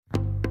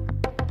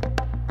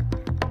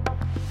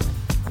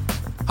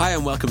Hi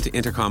and welcome to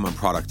Intercom on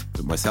Product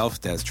with myself,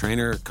 Des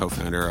Traynor,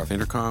 co-founder of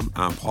Intercom,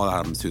 and Paul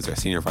Adams, who's our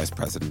Senior Vice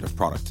President of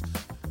Product.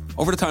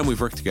 Over the time we've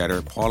worked together,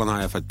 Paul and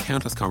I have had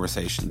countless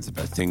conversations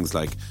about things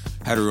like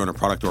how to run a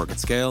product org at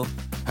scale,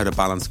 how to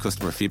balance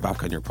customer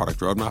feedback on your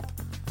product roadmap,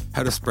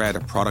 how to spread a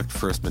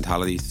product-first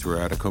mentality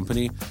throughout a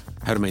company,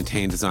 how to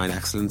maintain design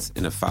excellence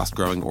in a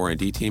fast-growing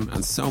R&D team,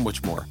 and so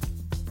much more.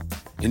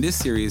 In this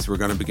series, we're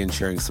going to begin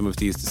sharing some of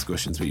these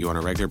discussions with you on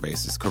a regular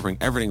basis, covering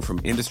everything from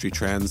industry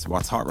trends,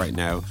 what's hot right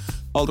now,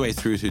 all the way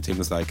through to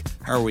things like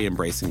how are we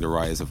embracing the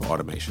rise of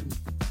automation.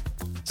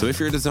 So if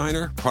you're a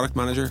designer, product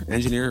manager,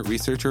 engineer,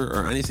 researcher,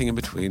 or anything in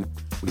between,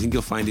 we think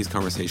you'll find these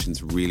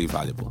conversations really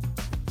valuable.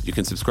 You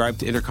can subscribe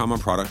to Intercom on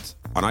Product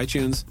on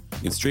iTunes,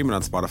 you can stream it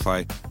on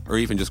Spotify, or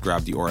even just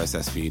grab the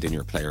RSS feed in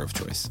your player of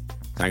choice.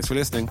 Thanks for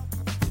listening.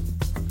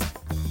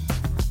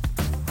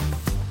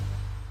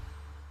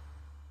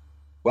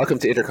 Welcome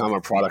to Intercom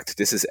on Product.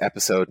 This is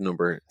episode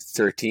number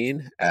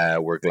 13.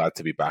 We're glad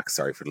to be back.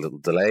 Sorry for the little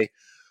delay.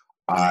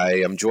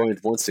 I am joined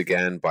once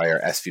again by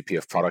our SVP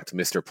of Product,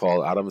 Mr.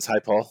 Paul Adams. Hi,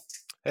 Paul.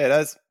 Hey, it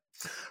is.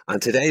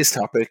 And today's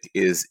topic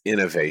is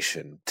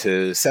innovation.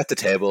 To set the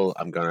table,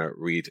 I'm going to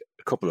read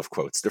a couple of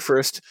quotes. The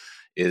first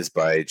is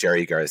by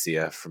Jerry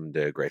Garcia from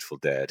the Grateful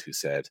Dead, who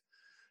said,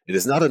 "It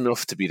is not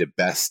enough to be the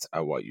best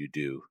at what you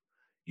do.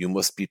 You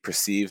must be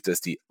perceived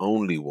as the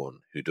only one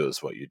who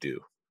does what you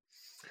do."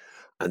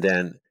 And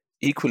then,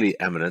 equally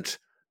eminent,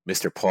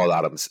 Mr. Paul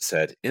Adams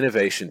said,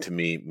 "Innovation to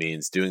me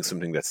means doing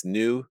something that's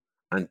new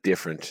and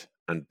different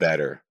and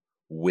better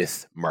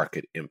with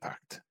market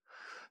impact."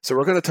 So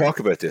we're going to talk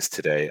about this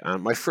today.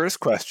 And my first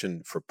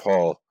question for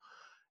Paul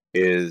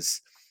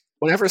is,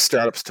 whenever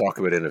startups talk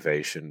about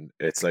innovation,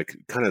 it's like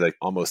kind of like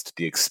almost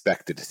the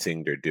expected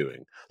thing they're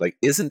doing. Like,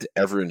 isn't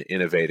everyone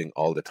innovating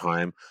all the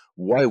time?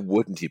 Why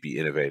wouldn't you be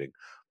innovating?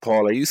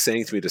 Paul, are you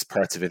saying to me there's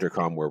parts of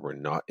Intercom where we're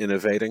not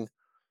innovating?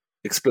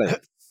 Explain.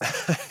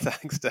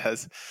 Thanks,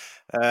 Des.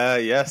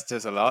 Yes,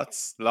 there's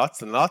lots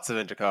and lots of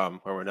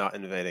Intercom where we're not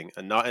innovating,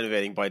 and not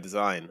innovating by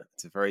design.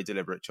 It's a very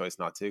deliberate choice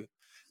not to.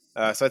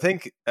 So I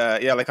think,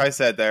 like I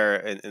said there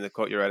in the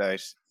quote you read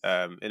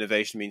out,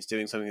 innovation means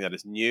doing something that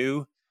is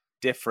new,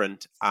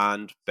 different,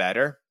 and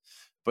better.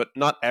 But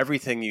not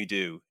everything you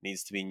do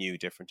needs to be new,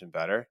 different, and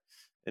better.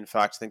 In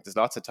fact, I think there's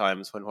lots of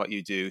times when what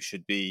you do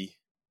should be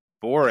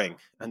boring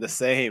and the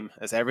same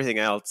as everything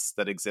else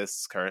that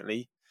exists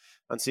currently.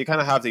 And so you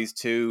kind of have these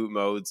two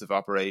modes of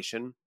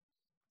operation.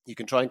 You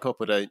can try and come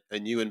up with a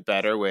new and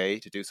better way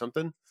to do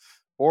something,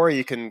 or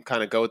you can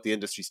kind of go with the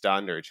industry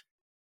standard.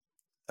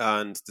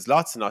 And there's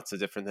lots and lots of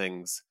different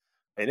things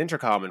in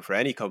Intercom and for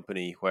any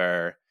company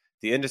where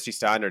the industry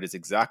standard is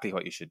exactly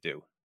what you should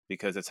do,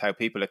 because it's how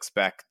people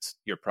expect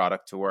your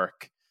product to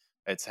work.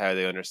 It's how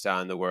they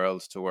understand the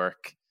world to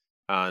work.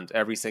 And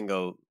every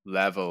single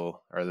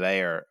level or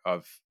layer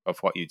of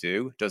what you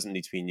do doesn't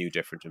need to be new,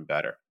 different, and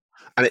better.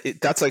 And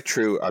that's like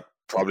true at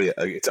probably,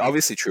 it's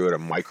obviously true at a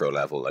micro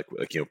level, like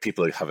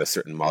people have a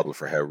certain model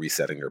for how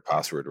resetting your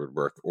password would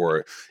work,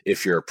 or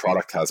if your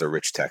product has a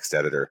rich text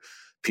editor,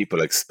 people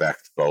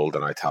expect bold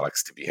and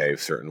italics to behave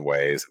certain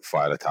ways,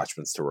 file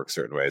attachments to work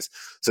certain ways.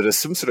 So there's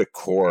some sort of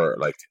core,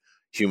 like,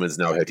 humans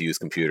know how to use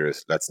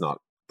computers, let's not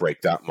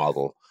break that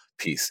model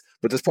piece.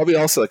 But there's probably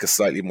also like a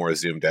slightly more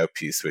zoomed out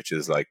piece, which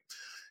is like,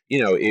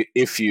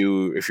 if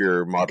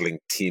you're modeling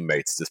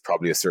teammates, there's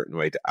probably a certain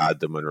way to add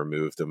them and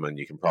remove them, and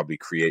you can probably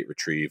create,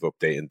 retrieve,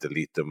 update, and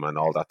delete them, and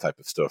all that type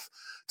of stuff.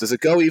 Does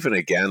it go even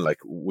again? Like,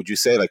 would you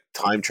say like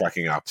time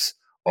tracking apps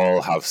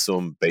all have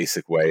some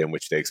basic way in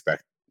which they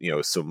expect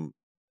some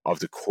of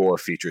the core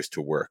features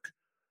to work?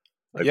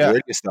 Like, where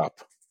do you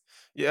stop?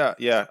 Yeah.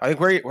 I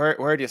think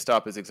where do you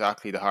stop is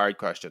exactly the hard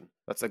question.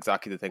 That's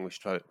exactly the thing we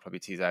should probably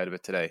tease out a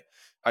bit today.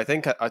 I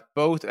think at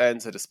both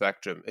ends of the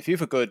spectrum, if you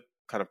have a good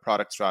kind of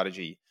product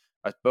strategy,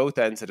 at both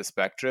ends of the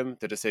spectrum,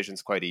 the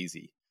decision's quite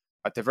easy.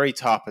 At the very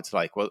top, it's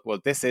like, well,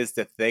 this is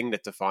the thing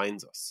that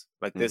defines us.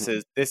 Like, this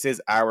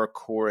is our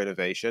core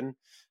innovation.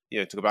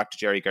 To go back to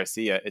Jerry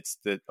Garcia,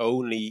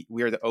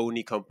 we're the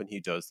only company who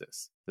does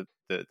this,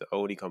 the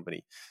only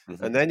company.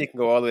 Mm-hmm. And then you can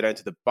go all the way down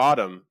to the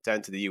bottom,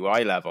 down to the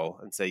UI level,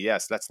 and say,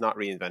 yes, let's not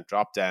reinvent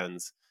drop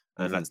downs,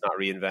 and let's not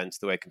reinvent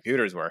the way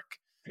computers work.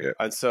 Yeah.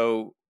 And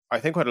so I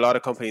think what a lot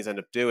of companies end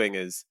up doing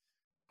is,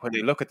 when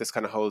they look at this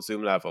kind of whole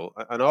Zoom level,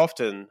 and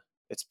often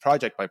it's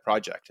project by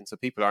project, and so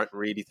people aren't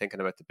really thinking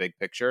about the big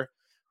picture.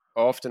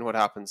 Often what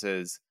happens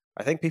is,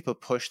 I think people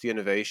push the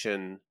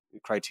innovation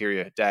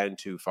criteria down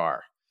too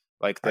far.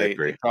 Like they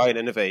try and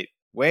innovate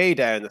way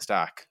down the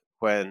stack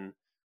when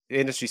the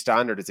industry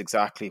standard is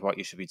exactly what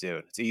you should be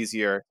doing. It's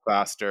easier,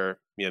 faster,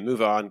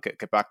 move on,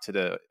 get back to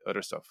the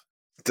other stuff.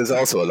 There's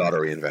also a lot of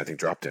reinventing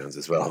drop downs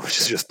as well, which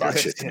is just bad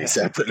shit to me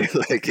separately.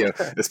 Like,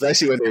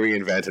 especially when they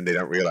reinvent and they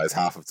don't realize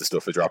half of the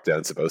stuff a drop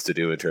down's supposed to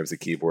do in terms of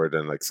keyboard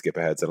and like skip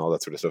aheads and all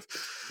that sort of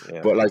stuff.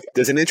 Yeah. But like,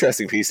 there's an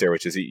interesting piece there,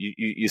 which is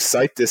you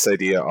cite this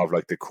idea of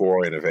like the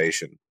core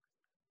innovation.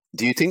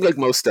 Do you think like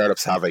most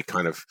startups have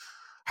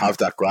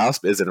that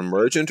grasp? Is it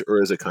emergent,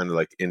 or is it kind of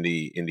like in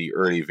the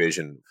early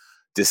vision,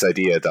 this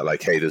idea that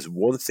like, hey, there's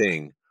one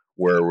thing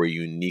where we're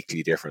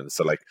uniquely different.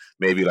 So like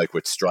maybe like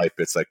with Stripe,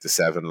 it's like the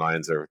 7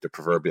 lines or the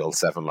proverbial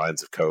 7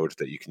 lines of code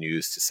that you can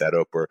use to set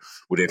up, or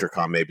with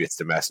Intercom, maybe it's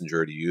the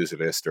messenger, the user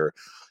list, or,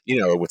 you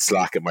know, with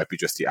Slack, it might be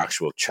just the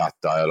actual chat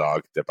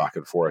dialogue, the back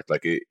and forth.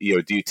 Like, you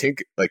know, do you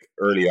think like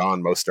early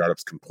on, most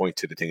startups can point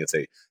to the thing and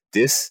say,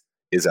 this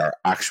is our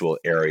actual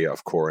area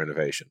of core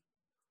innovation?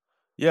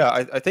 Yeah,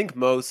 I think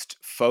most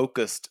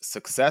focused,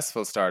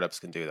 successful startups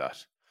can do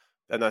that.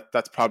 And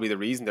that's probably the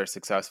reason they're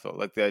successful.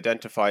 Like they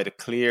identified a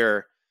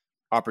clear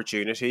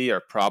opportunity or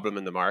problem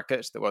in the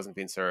market that wasn't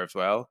being served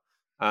well.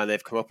 And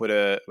they've come up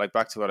with like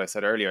back to what I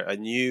said earlier, a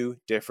new,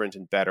 different,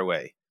 and better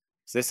way.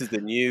 So this is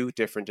the new,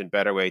 different, and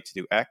better way to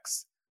do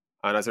X.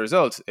 And as a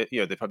result,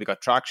 they probably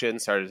got traction,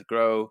 started to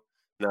grow,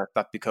 and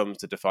that becomes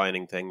the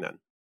defining thing then.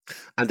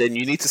 And then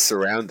you need to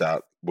surround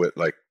that with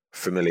like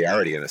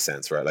familiarity in a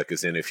sense, right? Like,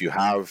 as in, if you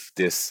have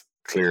this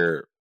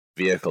clear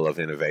vehicle of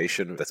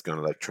innovation that's going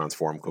to like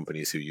transform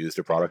companies who use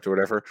the product or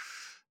whatever,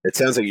 it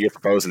sounds like your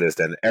proposal is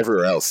then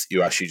everywhere else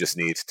you actually just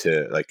need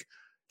to like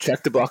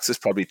check the box is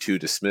probably too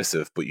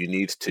dismissive, but you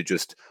need to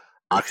just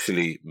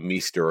actually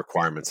meet the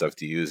requirements of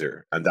the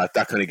user, and that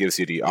kind of gives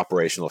you the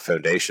operational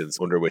foundations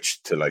under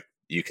which to like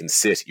you can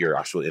sit your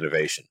actual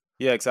innovation.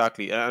 Yeah,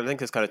 exactly. And I think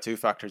there's kind of two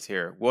factors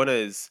here. One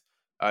is,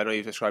 I know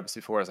you've described this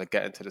before as like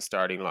getting to the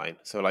starting line.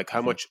 So like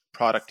how much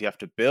product do you have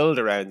to build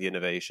around the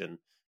innovation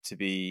to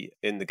be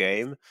in the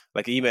game?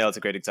 Like email is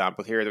a great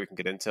example here that we can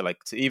get into. Like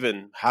to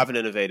even have an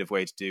innovative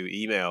way to do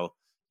email,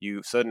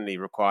 you suddenly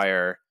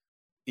require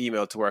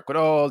email to work with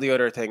all the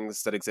other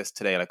things that exist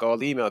today, like all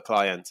the email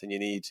clients, and you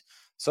need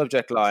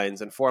subject lines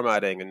and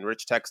formatting and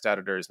rich text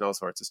editors and all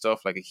sorts of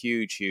stuff, like a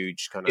huge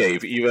kind of... Yeah,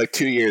 you've like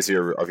 2 years of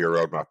your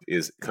roadmap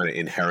is kind of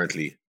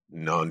inherently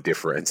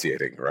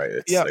non-differentiating, right?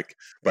 It's like,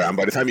 but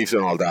by the time you've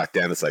done all that,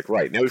 then it's like,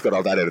 right, now we've got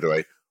all that out of the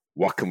way,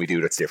 what can we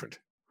do that's different?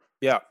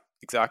 Yeah,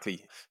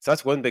 exactly. So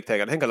that's one big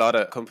thing. I think a lot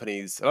of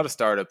companies, a lot of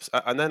startups,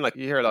 and then like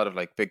you hear a lot of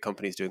like big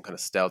companies doing kind of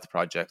stealth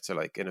projects or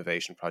like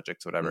innovation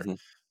projects, whatever.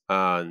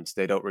 And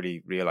they don't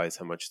really realize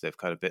how much they've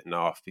kind of bitten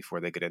off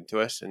before they get into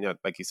it. And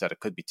like you said, it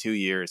could be 2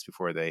 years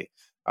before they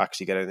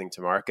actually get anything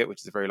to market,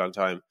 which is a very long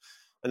time.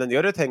 And then the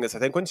other thing is, I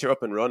think once you're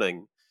up and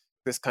running,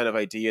 this kind of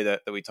idea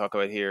that we talk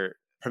about here,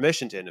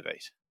 permission to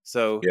innovate.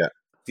 So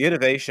the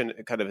innovation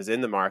kind of is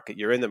in the market,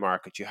 you're in the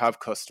market, you have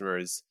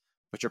customers,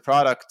 but your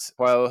product,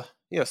 while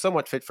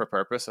somewhat fit for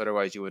purpose,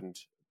 otherwise you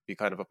wouldn't be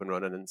kind of up and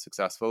running and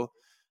successful,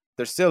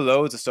 there's still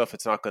loads of stuff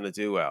it's not going to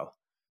do well.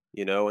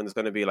 And there's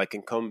going to be like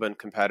incumbent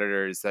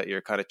competitors that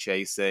you're kind of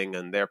chasing,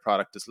 and their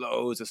product does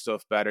loads of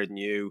stuff better than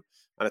you.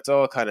 And it's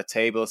all kind of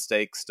table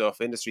stakes stuff,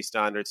 industry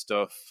standard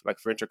stuff, like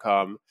for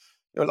Intercom,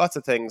 lots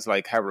of things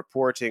like how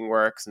reporting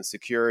works and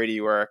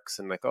security works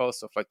and like all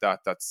stuff like that.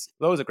 That's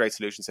loads of great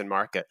solutions in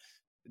market.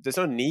 There's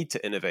no need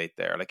to innovate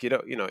there. Like,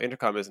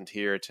 Intercom isn't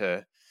here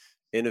to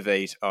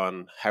innovate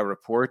on how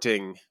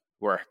reporting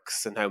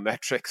works and how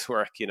metrics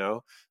work,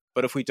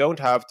 But if we don't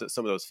have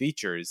some of those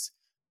features,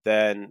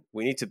 then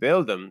we need to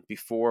build them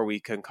before we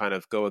can kind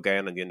of go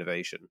again on the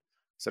innovation.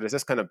 So there's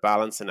this kind of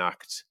balancing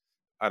act.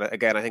 And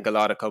again, I think a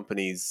lot of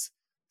companies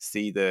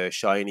see the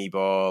shiny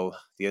ball,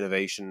 the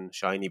innovation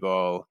shiny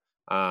ball,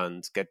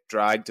 and get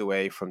dragged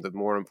away from the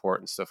more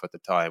important stuff at the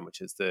time, which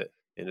is the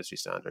industry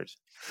standard.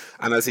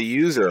 And as a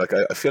user, like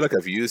I feel like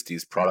I've used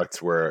these products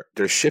where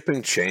they're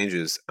shipping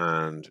changes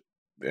and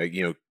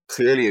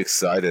clearly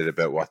excited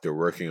about what they're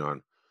working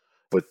on,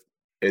 but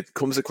it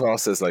comes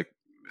across as like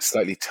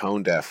slightly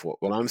tone deaf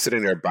when I'm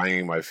sitting there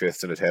banging my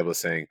fist on the table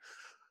saying,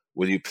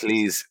 will you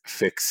please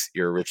fix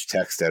your rich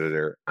text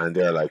editor? And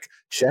they're like,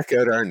 check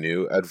out our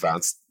new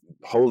advanced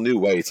whole new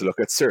way to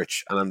look at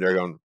search. And I'm there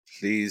going,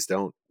 please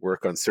don't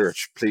work on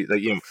search. Please,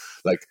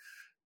 like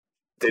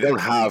they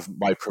don't have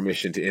my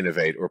permission to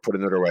innovate, or put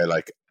another way,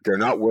 like they're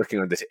not working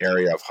on this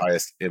area of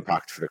highest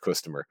impact for the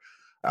customer.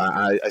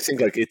 I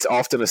think like it's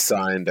often a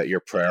sign that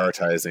you're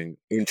prioritizing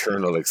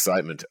internal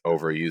excitement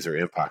over user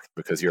impact,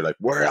 because you're like,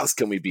 where else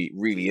can we be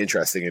really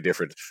interesting and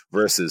different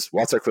versus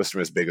what's our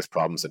customer's biggest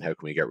problems and how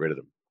can we get rid of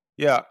them?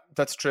 Yeah,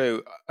 that's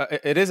true.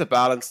 It is a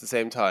balance at the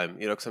same time,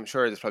 because I'm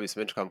sure there's probably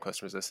some Intercom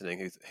customers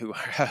listening who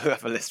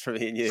have a list for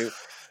me and you.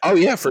 Oh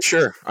yeah, for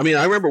sure. I mean,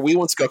 I remember we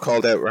once got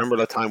called out. Remember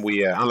the time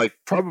we, and like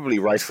probably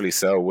rightfully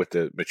so with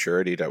the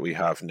maturity that we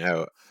have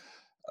now.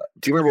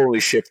 Do you remember when we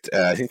shipped,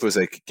 I think it was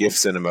like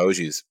GIFs and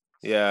emojis?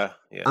 Yeah.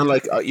 And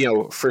like,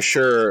 for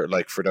sure,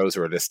 like for those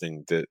who are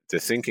listening, the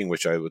thinking,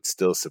 which I would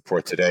still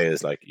support today,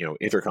 is like,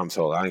 Intercom's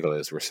whole angle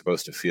is we're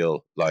supposed to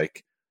feel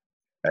like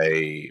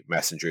a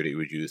messenger that you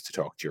would use to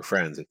talk to your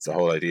friends. It's the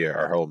whole idea.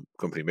 Our whole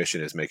company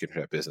mission is making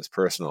that business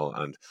personal.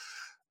 And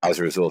as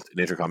a result, an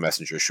Intercom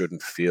messenger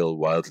shouldn't feel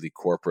wildly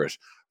corporate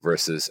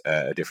versus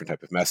a different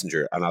type of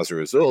messenger. And as a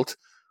result,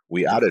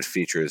 we added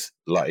features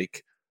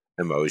like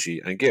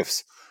emoji and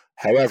GIFs.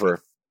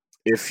 However,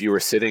 if you were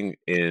sitting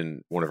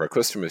in one of our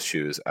customers'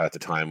 shoes at the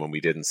time when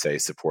we didn't say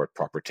support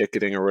proper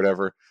ticketing or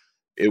whatever,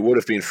 it would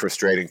have been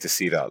frustrating to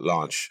see that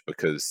launch,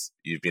 because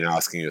you've been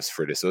asking us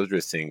for this other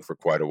thing for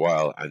quite a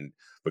while. And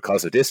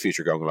because of this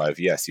feature going live,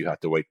 yes, you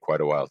had to wait quite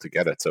a while to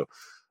get it. So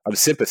I'm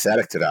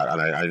sympathetic to that,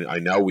 and I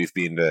know we've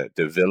been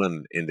the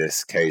villain in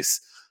this case.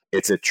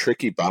 It's a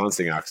tricky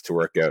balancing act to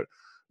work out.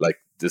 Like,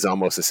 there's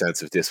almost a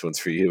sense of this one's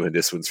for you and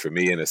this one's for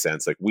me, in a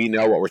sense. Like, we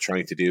know what we're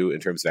trying to do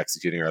in terms of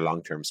executing our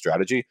long-term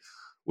strategy.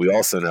 We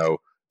also know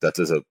that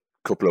there's a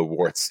couple of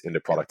warts in the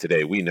product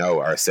today. We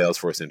know our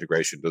Salesforce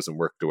integration doesn't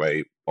work the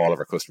way all of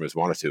our customers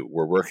want it to.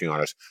 We're working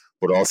on it,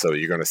 but also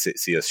you're going to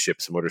see us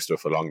ship some other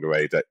stuff along the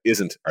way that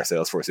isn't our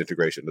Salesforce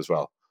integration as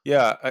well.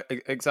 Yeah,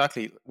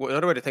 exactly. Well,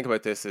 another way to think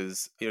about this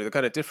is, the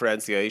kind of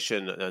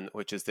differentiation, and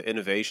which is the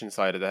innovation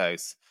side of the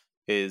house,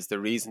 is the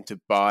reason to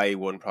buy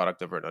one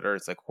product over another.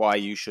 It's like why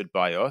you should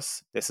buy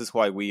us. This is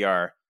why we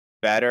are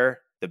better,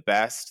 the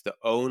best, the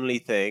only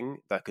thing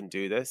that can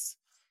do this.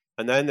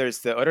 And then there's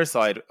the other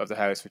side of the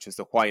house, which is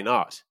the why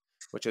not,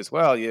 which is,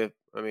 well,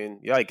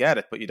 I get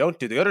it, but you don't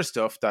do the other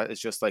stuff that is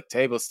just like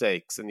table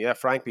stakes. And yeah,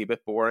 frankly, a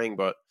bit boring,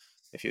 but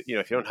if you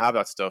don't have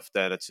that stuff,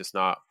 then it's just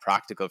not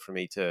practical for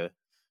me to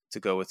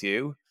go with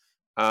you.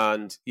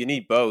 And you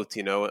need both,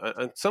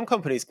 and some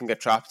companies can get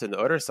trapped in the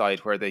other side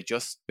where they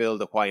just build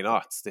the why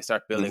nots. They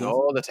start building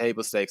all the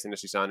table stakes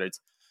industry standards.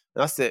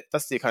 And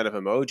that's the kind of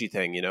emoji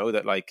thing,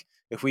 that like,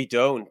 if we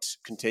don't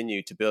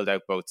continue to build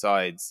out both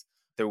sides,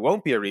 there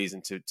won't be a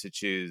reason to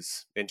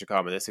choose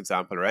Intercom in this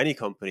example, or any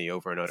company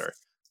over another.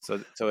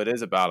 So it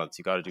is a balance.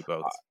 You got to do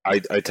both. I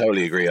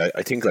totally agree.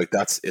 I think like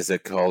is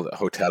it called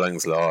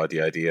Hotelling's law?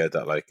 The idea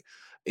that like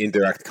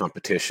indirect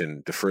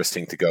competition, the first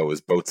thing to go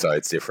is both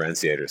sides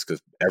differentiators,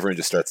 because everyone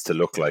just starts to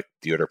look like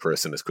the other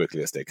person as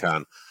quickly as they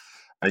can.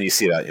 And you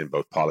see that in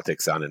both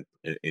politics and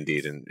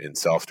indeed in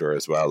software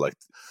as well. Like,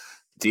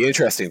 the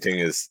interesting thing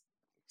is,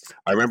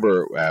 I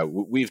remember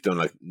we've done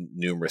like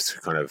numerous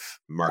kind of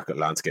market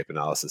landscape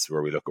analysis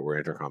where we look at where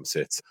Intercom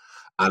sits.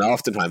 And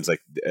oftentimes,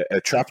 like, a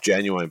trap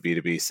genuine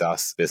B2B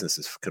SaaS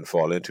businesses can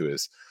fall into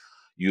is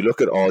you look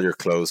at all your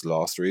closed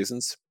loss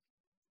reasons,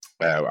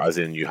 as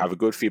in you have a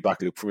good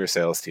feedback loop from your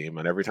sales team,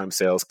 and every time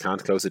sales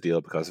can't close a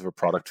deal because of a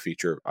product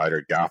feature,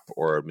 either gap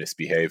or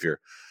misbehavior,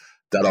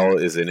 that all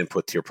is an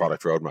input to your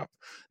product roadmap.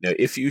 Now,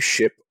 if you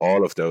ship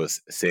all of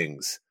those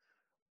things,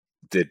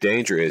 the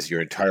danger is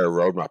your entire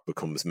roadmap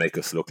becomes make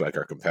us look like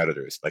our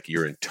competitors, like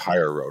your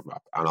entire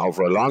roadmap. And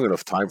over a long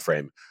enough time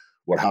frame,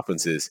 what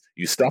happens is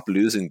you stop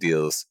losing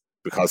deals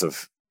because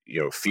of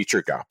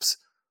feature gaps,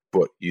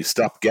 but you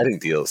stop getting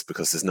deals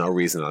because there's no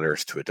reason on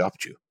earth to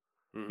adopt you.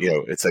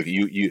 It's like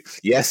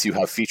you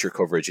have feature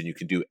coverage and you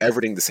can do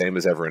everything the same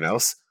as everyone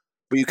else,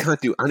 but you can't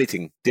do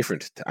anything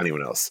different to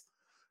anyone else.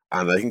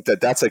 And I think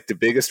that's like the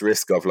biggest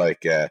risk of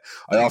like, I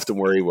often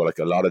worry about like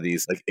a lot of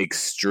these like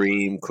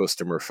extreme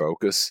customer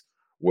focus,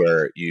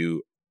 where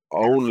you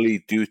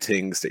only do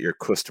things that your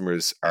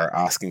customers are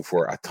asking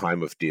for at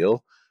time of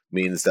deal,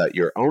 means that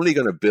you're only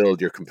going to build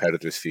your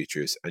competitors'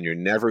 features and you're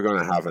never going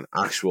to have an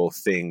actual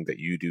thing that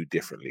you do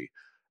differently.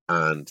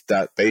 And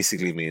that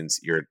basically means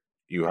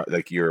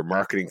your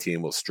marketing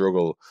team will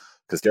struggle,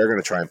 because they're going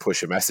to try and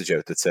push a message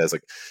out that says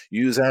like,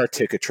 use our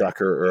ticket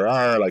tracker or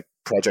our like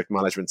project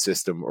management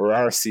system or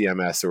our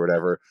CMS or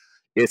whatever.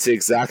 It's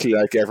exactly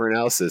like everyone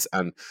else's.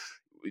 And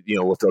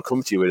what they'll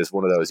come to you with is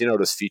one of those,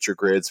 those feature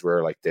grids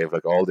where like they have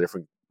like all the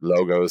different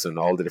logos and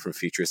all the different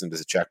features, and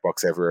there's a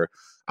checkbox everywhere.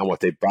 And what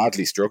they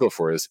badly struggle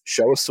for is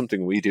show us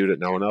something we do that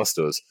no one else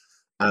does.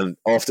 And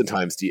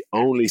oftentimes the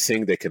only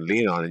thing they can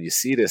lean on, and you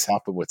see this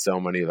happen with so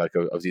many like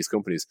of these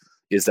companies,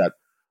 is that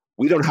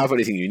we don't have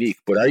anything unique,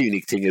 but our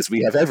unique thing is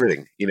we have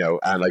everything,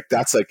 and like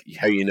that's like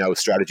how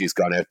strategy's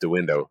gone out the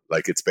window.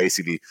 Like, it's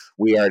basically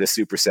we are the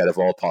superset of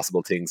all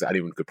possible things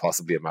anyone could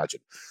possibly imagine.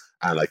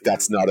 And like,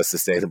 that's not a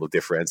sustainable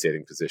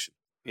differentiating position.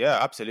 Yeah,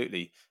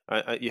 absolutely.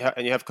 And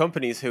you have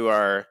companies who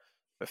are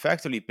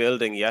effectively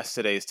building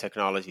yesterday's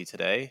technology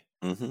today,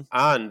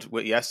 and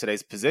with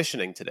yesterday's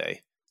positioning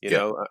today.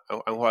 And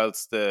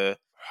whilst the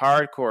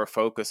hardcore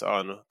focus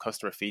on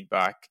customer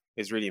feedback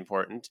is really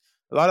important,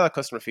 a lot of that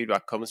customer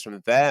feedback comes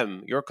from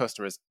them, your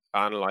customers,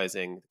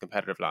 analyzing the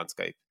competitive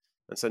landscape.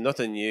 And so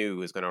nothing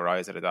new is going to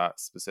arise out of that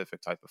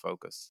specific type of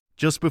focus.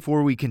 Just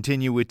before we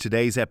continue with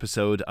today's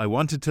episode, I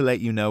wanted to let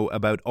you know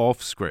about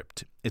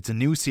Offscript. It's a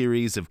new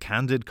series of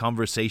candid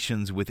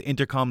conversations with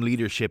Intercom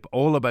leadership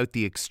all about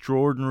the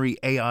extraordinary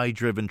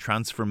AI-driven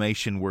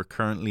transformation we're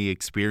currently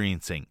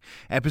experiencing.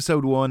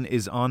 Episode 1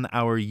 is on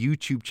our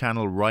YouTube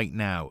channel right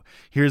now.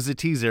 Here's a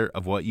teaser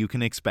of what you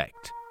can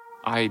expect.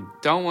 I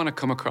don't want to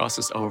come across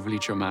as overly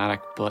dramatic,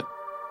 but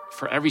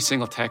for every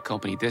single tech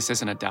company, this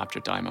is an adapt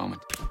or die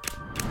moment.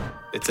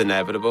 It's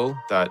inevitable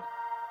that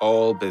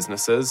all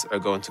businesses are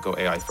going to go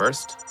AI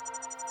first.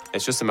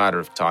 It's just a matter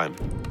of time.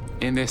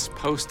 In this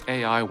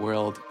post-AI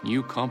world,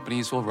 new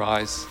companies will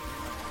rise,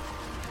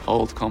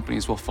 old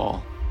companies will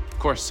fall. Of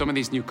course, some of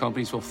these new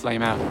companies will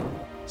flame out.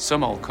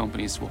 Some old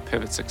companies will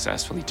pivot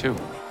successfully too.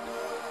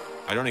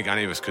 I don't think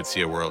any of us could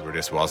see a world where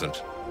this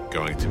wasn't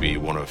going to be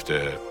one of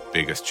the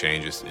biggest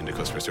changes in the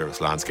customer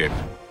service landscape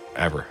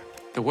ever.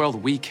 The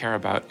world we care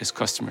about is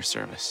customer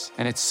service,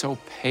 and it's so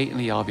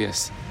patently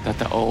obvious that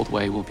the old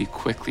way will be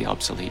quickly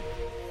obsolete.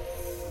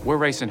 We're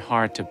racing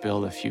hard to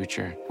build a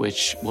future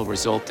which will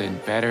result in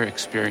better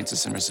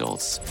experiences and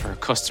results for our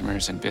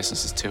customers and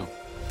businesses too.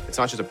 It's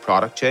not just a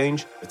product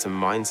change, it's a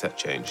mindset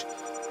change.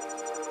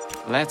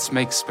 Let's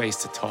make space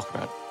to talk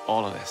about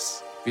all of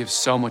this. We have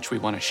so much we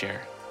want to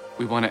share.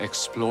 We want to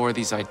explore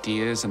these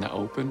ideas in the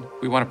open.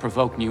 We want to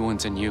provoke new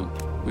ones in you.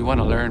 We want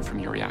to learn from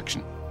your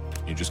reaction.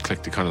 You just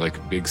click the kind of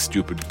like big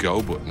stupid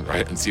go button,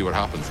 right? And see what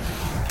happens.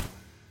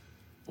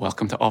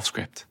 Welcome to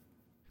OffScript.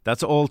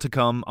 That's all to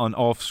come on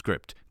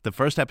OffScript. The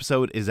first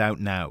episode is out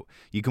now.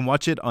 You can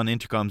watch it on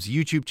Intercom's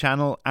YouTube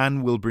channel,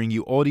 and we'll bring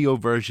you audio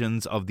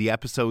versions of the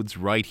episodes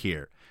right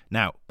here.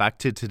 Now, back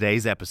to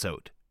today's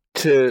episode.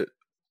 To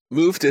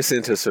move this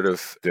into sort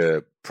of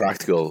the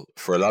practical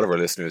for a lot of our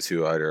listeners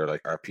who either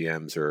like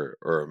RPMs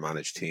or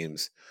manage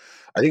teams,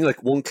 I think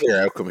like one clear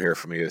outcome here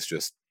for me is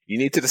just you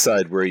need to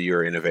decide where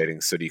you're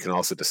innovating so that you can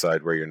also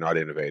decide where you're not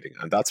innovating.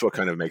 And that's what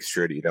kind of makes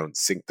sure that you don't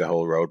sink the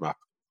whole roadmap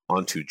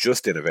onto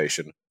just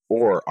innovation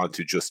or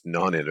onto just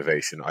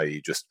non-innovation,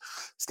 i.e. just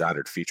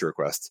standard feature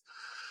requests.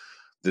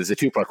 There's a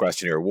two-part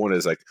question here. One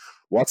is like,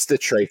 what's the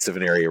traits of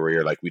an area where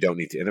you're like, we don't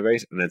need to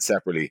innovate? And then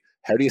separately,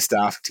 how do you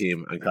staff a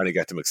team and kind of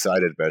get them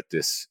excited about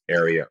this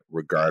area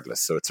regardless?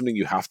 So it's something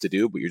you have to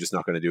do, but you're just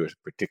not going to do it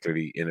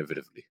particularly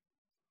innovatively.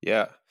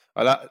 Yeah,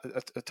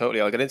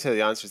 totally. I'll get into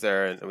the answers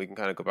there and we can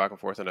kind of go back and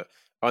forth on it.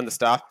 On the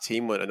staff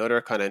team one,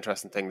 another kind of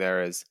interesting thing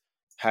there is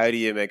how do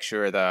you make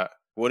sure that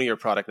one of your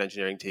product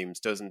engineering teams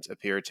doesn't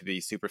appear to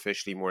be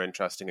superficially more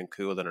interesting and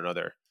cool than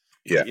another?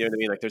 Yeah. You know what I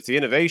mean? Like there's the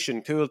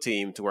innovation cool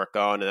team to work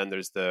on, and then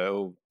there's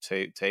the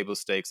table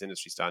stakes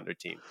industry standard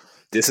team.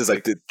 This is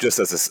like just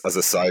as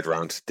a side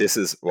rant, this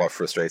is what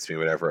frustrates me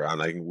whenever,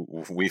 and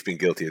we've been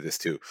guilty of this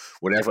too.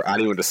 Whenever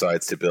anyone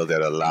decides to build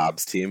out a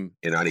labs team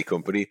in any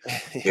company,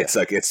 it's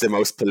like it's the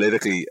most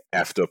politically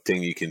effed up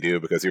thing you can do,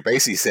 because you're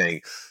basically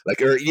saying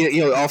like, or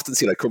you know, often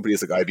see like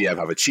companies like IBM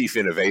have a chief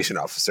innovation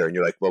officer, and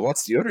you're like, well,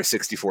 what's the other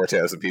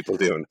 64,000 people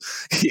doing?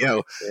 You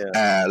know,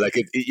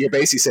 you're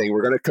basically saying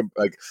we're going to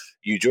like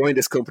you join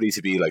this company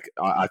to be like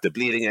at the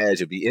bleeding edge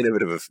and be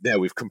innovative. Now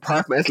we've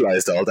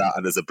compartmentalized all that,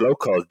 and there's a bloke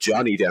called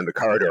Johnny down the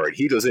corridor, and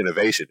he does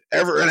innovation.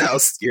 Everyone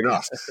else, you're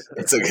not.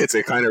 It's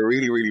a kind of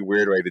really, really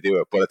weird way to do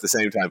it. But at the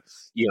same time,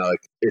 you know,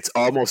 like it's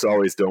almost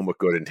always done with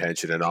good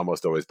intention and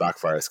almost always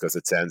backfires because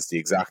it sends the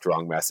exact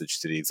wrong message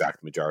to the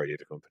exact majority of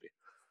the company.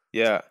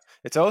 Yeah,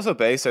 it's also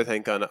based, I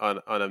think, on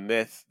a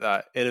myth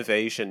that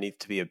innovation needs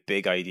to be a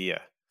big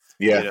idea.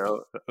 Yeah, you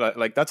know,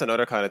 like that's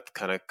another kind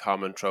of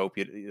common trope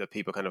that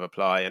people kind of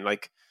apply, and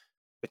like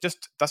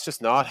that's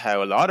just not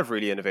how a lot of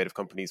really innovative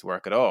companies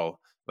work at all.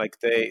 Like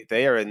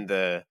they are in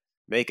the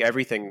make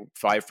everything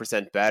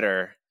 5%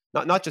 better,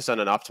 not just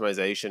on an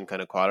optimization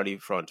kind of quality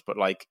front, but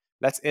like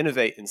let's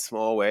innovate in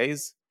small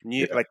ways.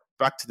 New, like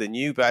back to the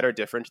new, better,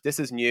 different. This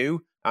is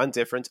new and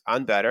different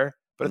and better,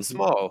 but it's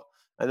small,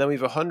 and then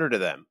we've 100 of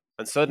them,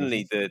 and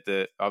suddenly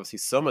the obviously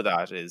some of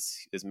that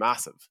is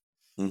massive.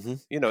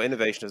 You know,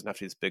 innovation doesn't have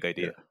to be this big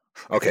idea.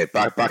 Yeah. Okay,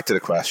 back to the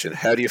question.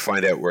 How do you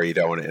find out where you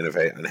don't want to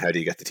innovate, and how do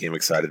you get the team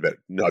excited about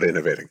not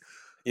innovating?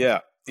 Yeah.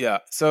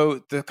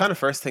 So the kind of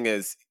first thing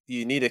is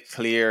you need a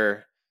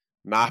clear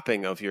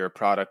mapping of your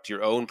product,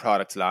 your own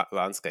product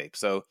landscape.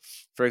 So,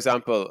 for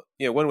example,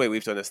 you know, one way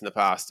we've done this in the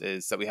past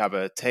is that we have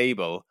a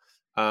table,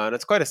 and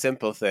it's quite a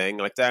simple thing.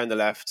 Like down the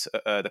left,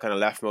 the kind of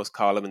leftmost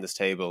column in this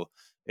table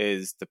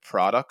is the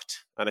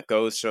product, and it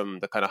goes from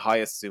the kind of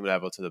highest zoom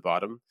level to the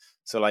bottom.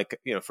 So like,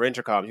 you know, for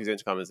Intercom, use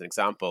Intercom as an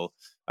example,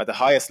 at the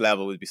highest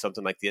level would be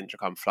something like the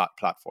Intercom flat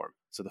platform.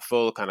 So the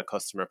full kind of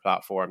customer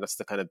platform, that's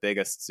the kind of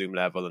biggest zoom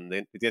level, and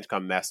the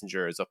Intercom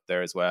Messenger is up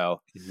there as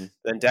well.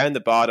 Then down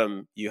the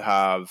bottom, you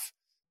have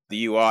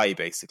the UI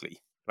basically,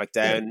 like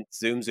down,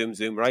 zoom,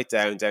 right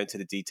down to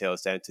the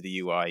details, down to the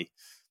UI.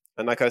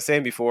 And like I was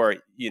saying before,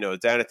 you know,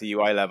 down at the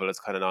UI level, it's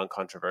kind of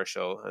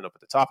non-controversial, and up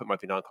at the top, it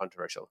might be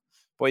non-controversial.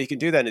 But what you can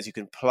do then is you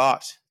can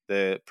plot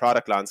the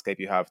product landscape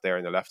you have there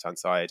on the left-hand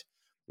side.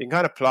 You can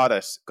kind of plot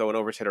it going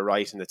over to the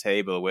right in the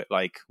table with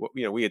like,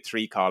 you know, we had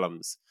 3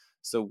 columns.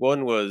 So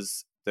one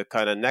was the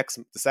kind of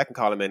the second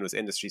column in was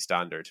industry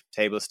standard,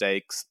 table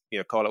stakes, you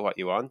know, call it what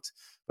you want.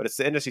 But it's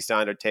the industry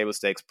standard, table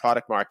stakes,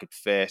 product market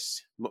fit,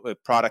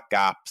 product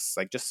gaps,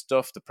 like just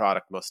stuff the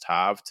product must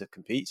have to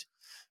compete.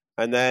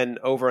 And then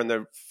over in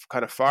the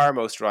kind of far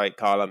most right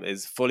column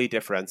is fully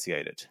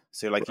differentiated.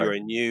 So like you're a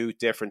new,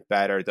 different,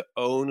 better, the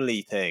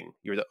only thing,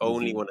 you're the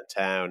only one in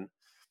town.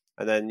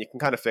 And then you can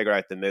kind of figure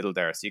out the middle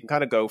there. So you can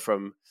kind of go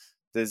from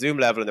the zoom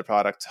level in the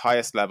product,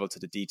 highest level to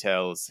the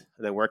details,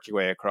 and then work your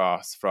way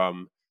across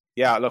from,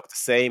 yeah, look, the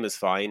same is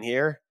fine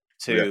here,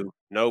 to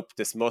nope,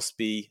 this must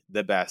be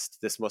the best.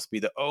 This must be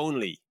the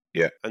only.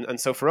 Yeah. And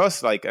so for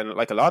us, like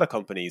a lot of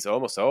companies,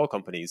 almost all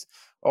companies,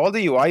 all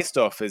the UI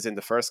stuff is in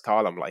the first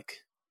column, like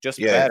just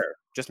better.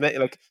 Just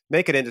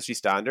make it industry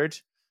standard.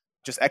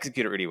 Just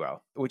execute it really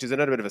well, which is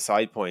another bit of a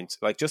side point.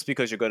 Like just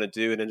because you're going to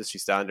do an industry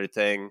standard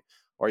thing,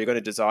 or you're going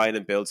to design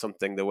and build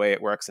something the way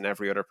it works in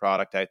every other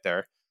product out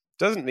there,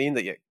 doesn't mean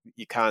that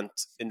you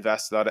can't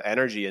invest a lot of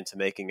energy into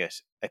making it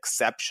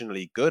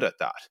exceptionally good at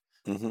that.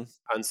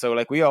 And so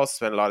like we also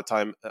spend a lot of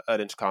time at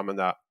Intercom on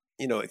that,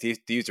 the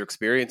user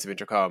experience of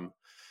Intercom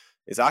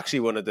is actually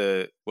one of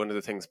the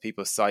things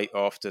people cite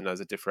often as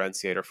a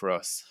differentiator for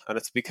us. And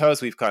it's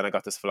because we've kind of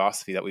got this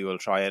philosophy that we will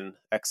try and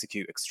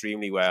execute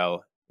extremely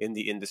well in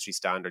the industry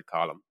standard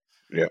column.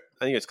 Yeah.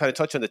 And to kind of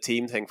touch on the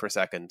team thing for a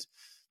second,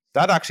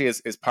 that actually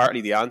is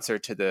partly the answer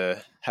to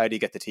the how do you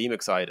get the team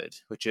excited,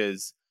 which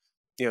is,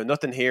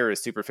 nothing here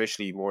is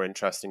superficially more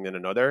interesting than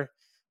another.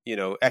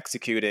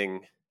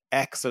 Executing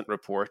excellent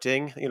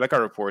reporting, like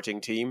our reporting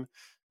team,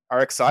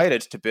 are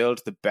excited to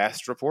build the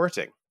best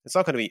reporting. It's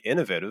not going to be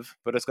innovative,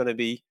 but it's going to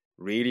be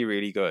really,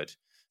 really good,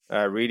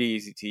 really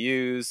easy to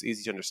use,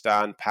 easy to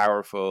understand,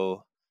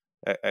 powerful,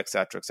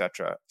 etc.,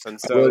 etc.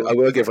 And so I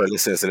will give our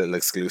listeners a little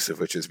exclusive,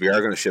 which is we are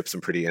going to ship some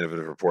pretty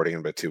innovative reporting in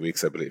about 2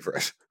 weeks, I believe,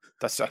 right?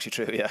 That's actually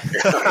true, yeah.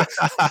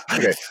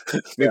 Okay,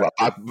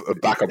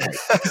 back up.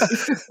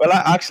 Well,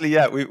 actually,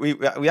 yeah, we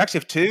actually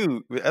have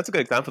two. That's a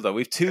good example, though.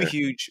 We have two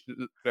huge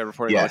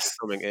reporting launches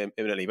coming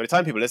imminently. By the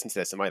time people listen to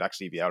this, it might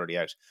actually be already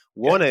out.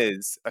 One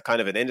is a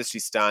kind of an industry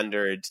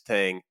standard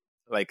thing,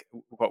 like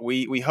what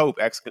we hope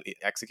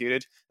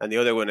executed, and the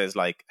other one is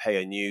like,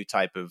 hey, a new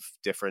type of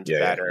different,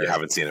 better. You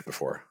haven't seen it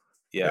before.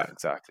 Yeah,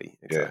 exactly.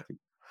 Yeah.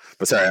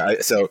 But sorry,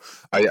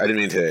 I didn't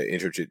mean to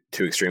interrupt you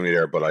too extremely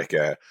there, but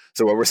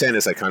so what we're saying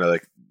is kind of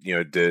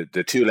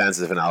the two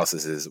lenses of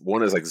analysis is,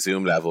 one is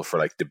Zoom level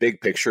for the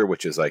big picture,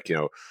 which is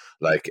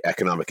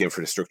economic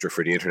infrastructure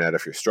for the internet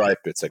if you're Stripe.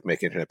 It's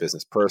making internet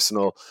business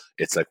personal.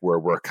 It's where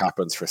work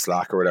happens for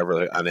Slack or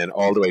whatever, and then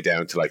all the way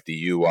down to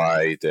the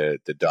UI,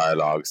 the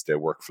dialogues, the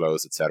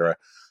workflows, etc.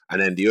 And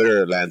then the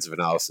other lens of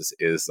analysis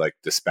is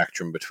the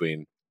spectrum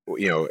between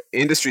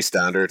industry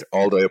standard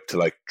all the way up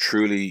to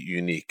truly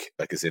unique,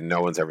 as in no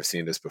one's ever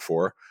seen this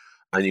before.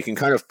 And you can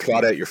kind of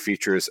plot out your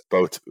features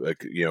both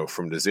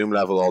from the Zoom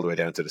level all the way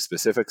down to the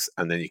specifics,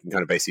 and then you can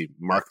kind of basically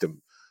mark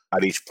them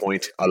at each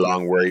point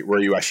along where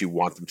you actually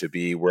want them to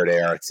be, where they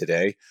are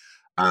today.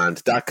 And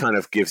that kind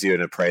of gives you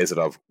an appraisal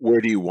of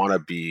where do you want to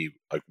be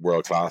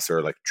world class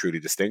or truly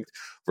distinct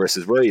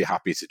versus where are you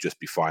happy to just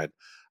be fine.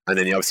 And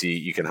then obviously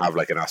you can have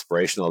an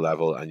aspirational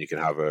level, and you can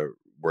have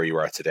where you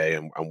are today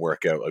and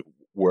work out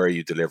where are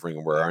you delivering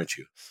and where aren't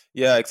you?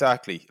 Yeah,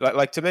 exactly.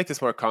 Like to make this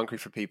more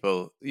concrete for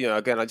people,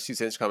 again, I just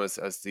use Intercom as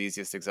the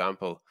easiest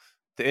example.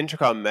 The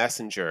Intercom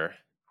Messenger,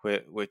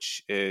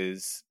 which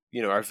is,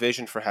 our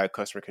vision for how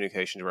customer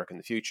communication to work in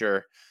the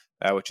future,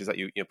 which is that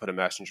you put a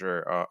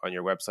messenger on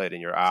your website,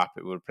 in your app.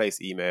 It will replace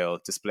email,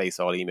 displace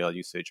all email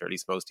usage, or at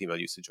least most email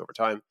usage over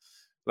time.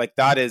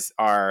 That is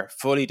our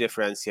fully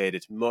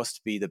differentiated,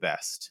 must be the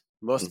best.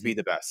 Be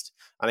the best.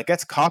 And it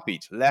gets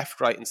copied left,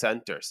 right, and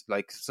center.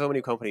 So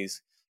many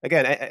companies,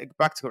 again,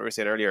 back to what we were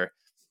saying earlier,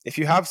 if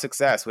you have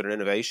success with an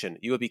innovation,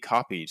 you will be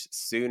copied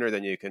sooner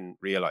than you can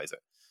realize it.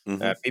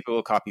 People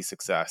will copy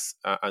success,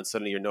 and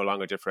suddenly you're no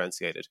longer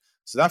differentiated.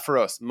 So that for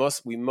us,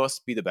 we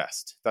must be the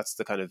best. That's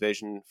the kind of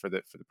vision for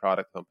the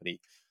product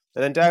company.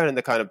 And then down in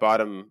the kind of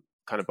bottom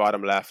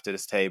left of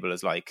this table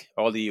is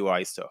all the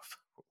UI stuff,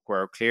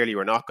 where clearly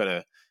we're not going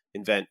to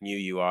invent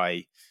new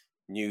UI,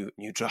 new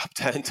drop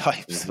down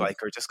types.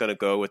 We're just going to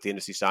go with the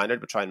industry standard,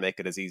 but try and make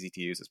it as easy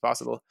to use as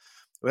possible.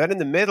 But then in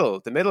the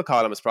middle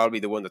column is probably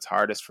the one that's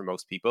hardest for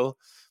most people.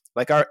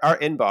 Our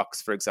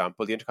inbox, for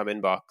example, the Intercom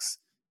inbox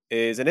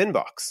is an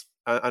inbox,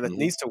 and it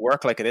needs to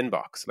work like an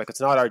inbox.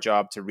 It's not our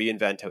job to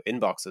reinvent how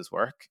inboxes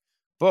work,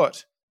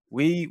 but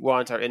we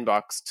want our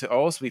inbox to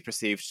also be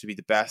perceived to be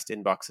the best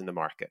inbox in the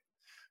market.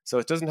 So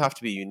it doesn't have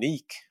to be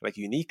unique,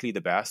 uniquely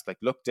the best,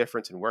 look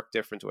different and work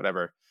different or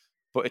whatever,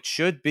 but it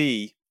should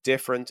be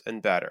different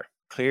and better,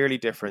 clearly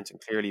different and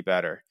clearly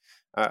better.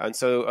 And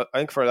so I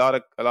think for a lot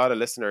of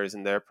listeners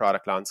in their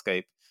product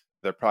landscape,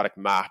 their product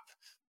map,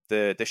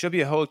 there should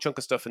be a whole chunk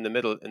of stuff in the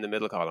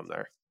middle column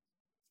there.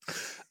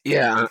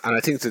 Yeah, and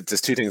I think that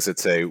there's two things I'd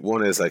say.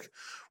 One is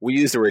we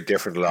use the word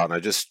different a lot, and I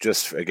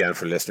just again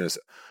for listeners,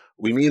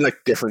 we mean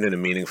different in a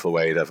meaningful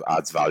way that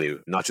adds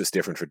value, not just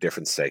different for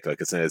different sake.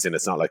 It's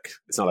not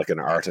like an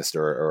artist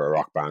or a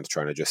rock band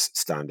trying to just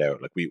stand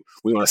out. We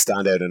want to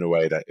stand out in a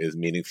way that is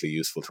meaningfully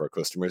useful to our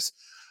customers.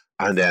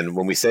 And then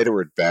when we say the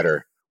word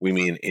better, we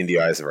mean in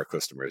the eyes of our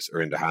customers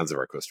or in the hands of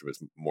our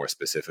customers more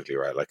specifically,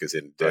 right? As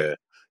in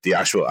the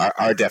actual,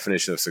 our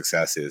definition of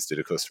success is, do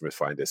the customers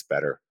find this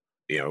better?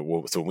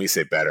 So when we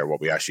say better,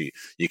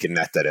 you can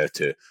net that out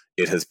to,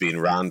 it has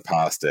been ran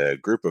past a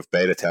group of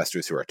beta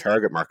testers who are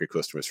target market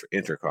customers for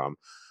Intercom,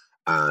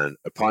 and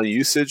upon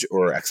usage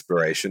or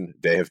exploration,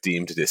 they have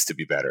deemed this to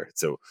be better.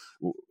 So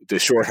the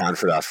shorthand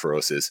for that for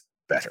us is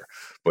better,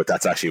 but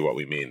that's actually what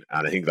we mean.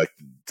 And I think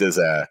there's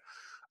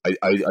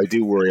I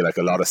do worry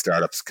a lot of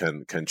startups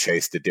can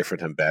chase the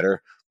different and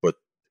better, but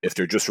if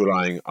they're just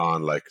relying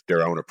on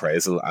their own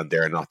appraisal and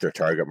they're not their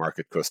target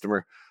market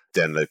customer,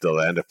 then they'll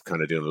end up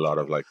kind of doing a lot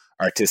of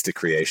artistic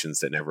creations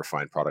that never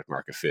find product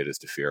market fit, is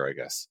the fear, I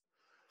guess.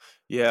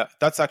 Yeah,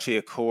 that's actually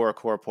a core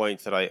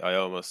point that I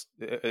almost,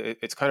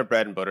 it's kind of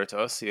bread and butter to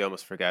us, so you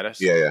almost forget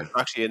it. Yeah.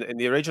 Actually, in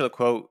the original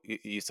quote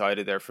you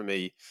cited there for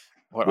me,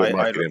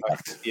 market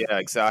impact. Yeah,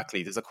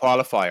 exactly. There's a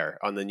qualifier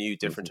on the new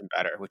different and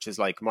better, which is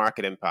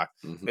market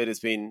impact. It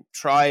has been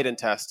tried and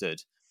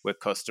tested with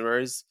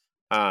customers,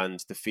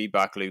 and the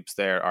feedback loops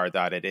there are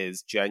that it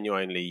is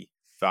genuinely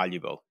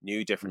valuable,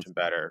 new, different, and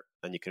better,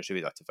 and you can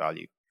attribute that to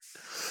value.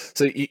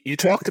 So you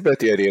talked about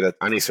the idea that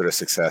any sort of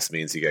success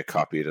means you get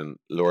copied, and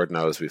Lord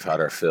knows we've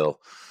had our fill.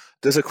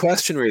 There's a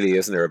question really,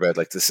 isn't there, about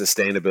like the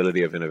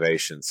sustainability of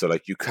innovation. So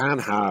like you can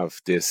have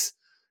this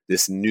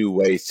new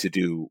way to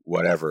do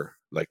whatever,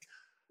 like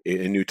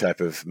a new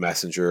type of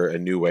messenger, a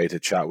new way to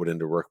chat within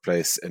the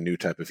workplace, a new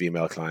type of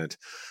email client.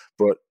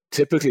 But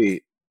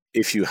typically,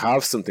 if you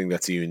have something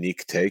that's a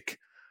unique take,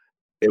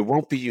 it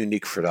won't be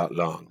unique for that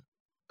long.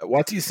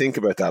 What do you think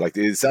about that? Like,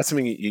 is that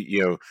something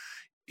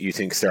you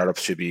think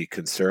startups should be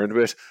concerned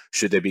with?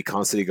 Should they be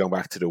constantly going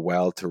back to the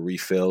well to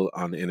refill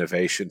on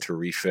innovation, to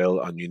refill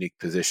on unique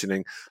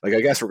positioning? Like,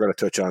 I guess we're going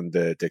to touch on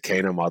the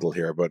Kano model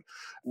here, but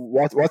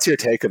what's your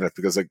take on it?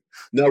 Because like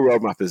no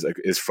roadmap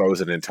is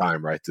frozen in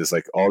time, right? There's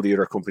like all the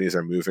other companies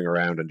are moving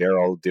around and they're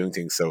all doing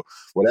things. So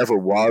whatever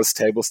was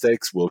table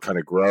stakes will kind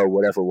of grow.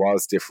 Whatever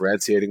was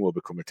differentiating will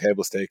become a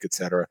table stake,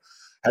 etc.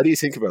 How do you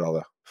think about all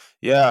that?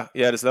 Yeah,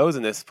 there's loads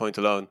in this point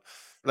alone.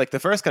 Like the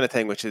first kind of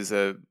thing, which is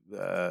a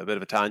bit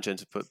of a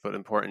tangent, but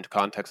important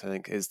context, I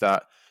think, is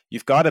that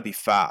you've got to be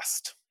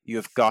fast.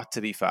 You've got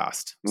to be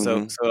fast.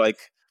 So like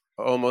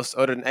almost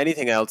other than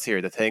anything else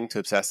here, the thing to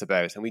obsess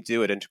about, and we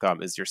do at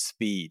Intercom, is your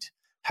speed.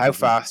 How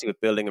fast are you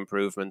building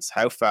improvements?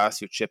 How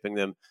fast you're shipping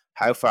them?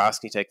 How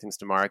fast can you take things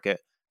to market?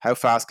 How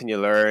fast can you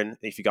learn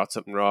if you got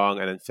something wrong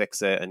and then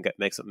fix it and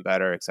make something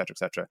better, et cetera, et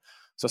cetera.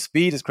 So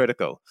speed is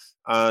critical.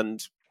 And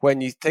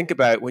when you think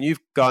about when you've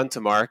gone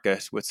to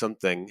market with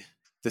something,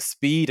 the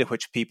speed at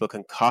which people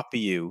can copy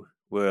you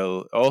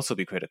will also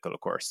be critical,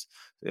 of course.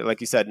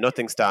 Like you said,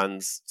 nothing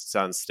stands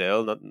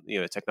still.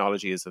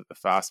 Technology is a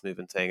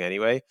fast-moving thing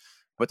anyway.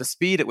 But the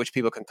speed at which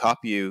people can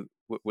copy you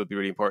will be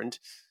really important.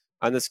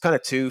 And there's kind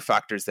of two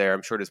factors there.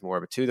 I'm sure there's more,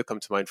 but two that come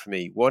to mind for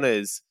me. One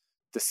is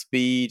the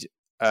speed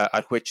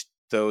at which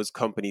those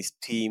companies'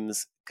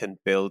 teams can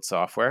build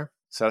software.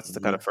 So that's the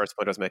kind of first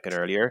point I was making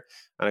earlier.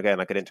 And again,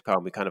 like at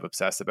Intercom, we kind of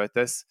obsess about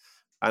this.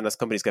 And as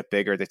companies get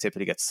bigger, they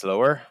typically get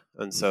slower.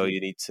 And so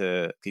you need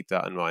to keep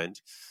that in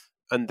mind.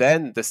 And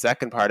then the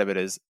second part of it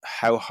is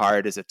how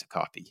hard is it to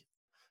copy?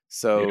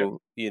 So,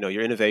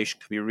 your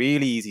innovation could be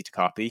really easy to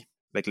copy,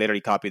 like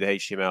literally copy the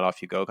HTML,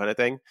 off you go kind of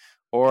thing,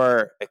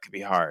 or it could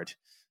be hard.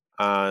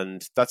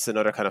 And that's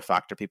another kind of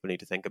factor people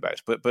need to think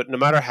about. But no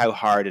matter how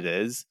hard it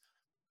is,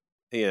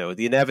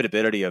 the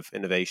inevitability of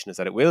innovation is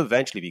that it will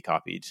eventually be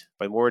copied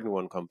by more than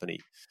one company.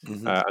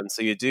 And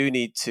so you do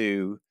need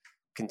to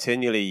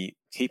continually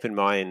keep in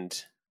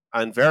mind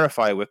and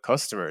verify with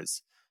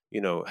customers,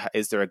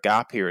 is there a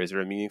gap here? Is there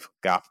a meaningful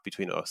gap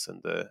between us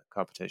and the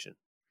competition?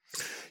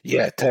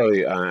 Yeah,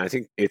 totally. I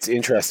think it's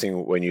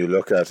interesting when you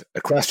look at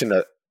a question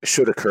that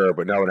should occur,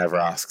 but no one ever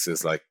asks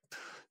is like,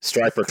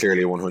 Stripe are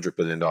clearly a $100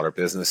 billion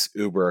business.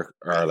 Uber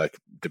are like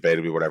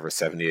debatably whatever,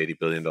 $70-80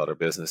 billion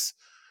business.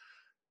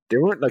 They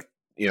weren't like,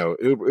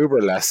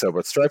 Uber less so,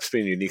 but Stripe's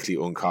been uniquely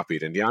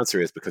uncopied. And the answer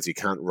is because you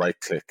can't right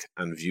click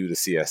and view the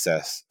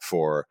CSS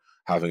for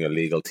having a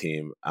legal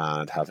team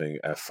and having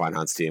a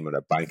finance team and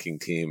a banking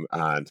team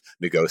and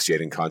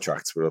negotiating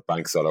contracts with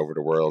banks all over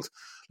the world.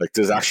 Like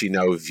there's actually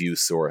no view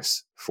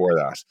source for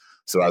that.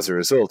 So as a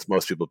result,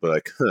 most people be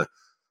like,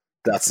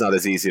 that's not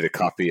as easy to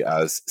copy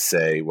as,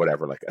 say,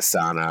 whatever, like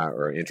Asana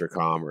or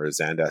Intercom or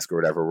Zendesk or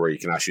whatever, where you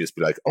can actually just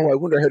be like, oh, I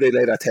wonder how they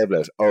lay that table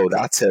out. Oh,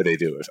 that's how they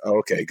do it. Oh,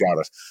 okay, got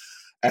it.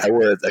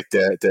 Where like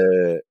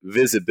the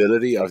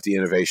visibility of the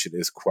innovation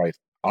is quite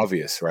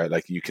obvious, right?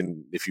 Like you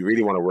can, if you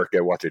really want to work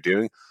out what they're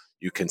doing,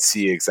 you can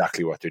see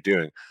exactly what they're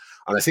doing.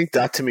 And I think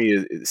that to me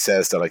it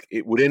says that like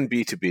within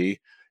B2B,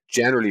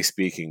 generally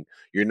speaking,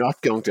 you're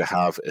not going to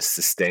have a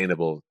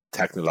sustainable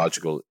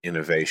technological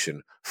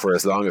innovation for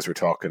as long as we're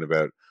talking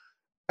about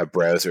a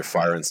browser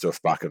firing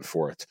stuff back and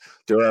forth.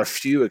 There are a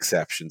few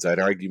exceptions. I'd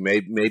argue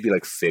maybe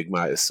like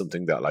Figma is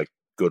something that like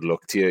good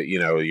luck to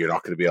you. You're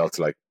not going to be able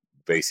to like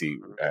basically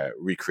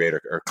recreate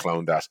or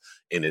clone that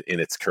in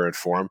its current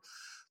form.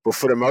 But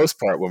for the most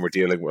part, when we're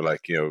dealing with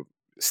like,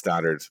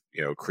 standard,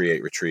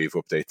 create, retrieve,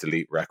 update,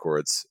 delete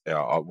records,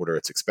 whether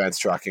it's expense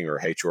tracking or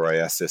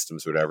HRIS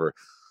systems, whatever,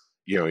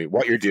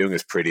 what you're doing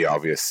is pretty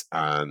obvious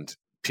and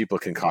people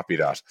can copy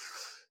that.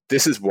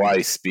 This is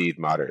why speed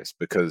matters,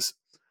 because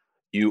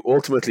you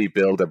ultimately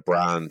build a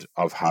brand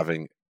of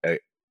having a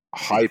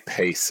high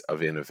pace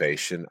of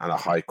innovation and a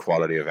high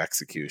quality of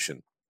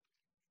execution.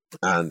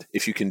 And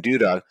if you can do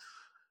that,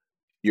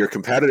 your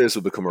competitors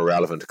will become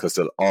irrelevant because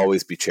they'll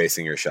always be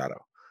chasing your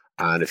shadow.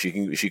 And if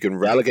you can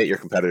relegate your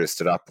competitors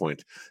to that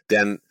point,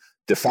 then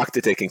the fact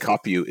that they can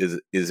copy you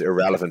is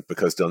irrelevant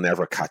because they'll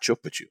never catch up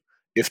with you.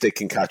 If they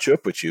can catch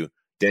up with you,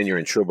 then you're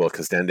in trouble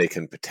because then they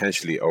can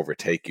potentially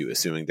overtake you,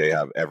 assuming they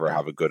ever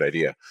have a good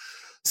idea.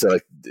 So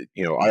like,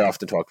 I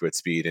often talk about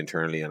speed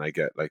internally and I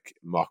get like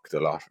mocked a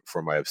lot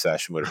for my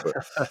obsession with it.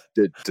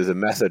 But there's a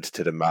method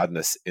to the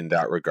madness in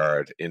that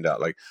regard, in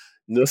that like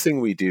nothing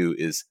we do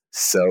is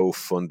so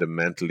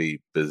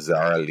fundamentally,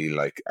 bizarrely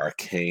like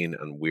arcane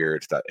and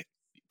weird that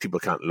people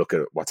can't look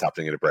at what's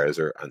happening in a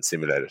browser and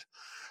simulate it.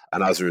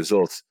 And as a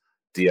result,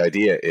 the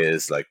idea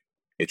is like,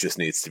 it just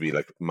needs to be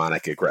like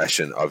manic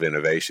aggression of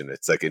innovation.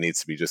 It's like, it needs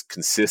to be just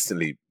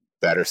consistently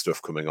better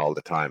stuff coming all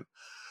the time.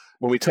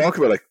 When we talk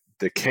about like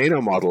the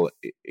Kano model,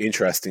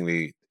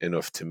 interestingly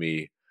enough to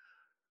me,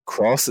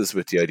 crosses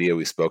with the idea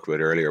we spoke about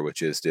earlier,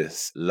 which is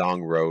this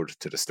long road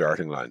to the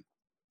starting line.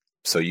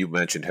 So you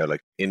mentioned how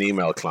like in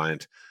email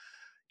client,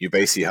 you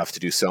basically have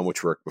to do so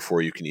much work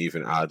before you can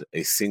even add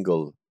a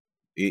single,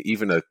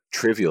 even a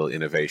trivial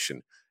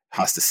innovation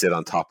has to sit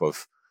on top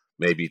of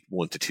maybe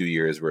 1 to 2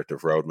 years worth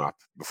of roadmap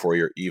before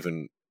you're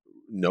even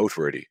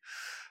noteworthy.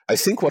 I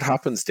think what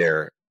happens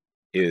there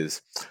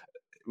is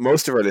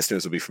most of our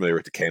listeners will be familiar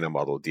with the Kano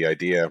model, the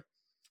idea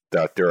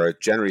that there are,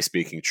 generally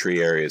speaking,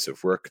 3 areas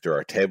of work. There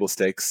are table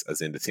stakes,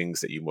 as in the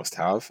things that you must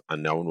have,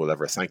 and no one will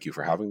ever thank you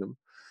for having them.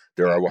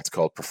 There are what's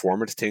called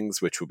performant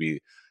things, which will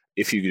be,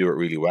 if you do it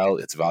really well,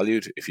 it's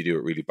valued. If you do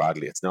it really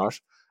badly, it's not.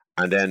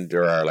 And then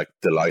there are like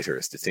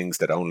delighters, the things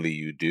that only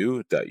you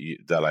do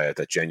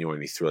that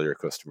genuinely thrill your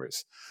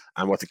customers.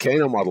 And what the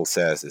Kano model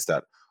says is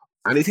that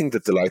anything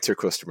that delights your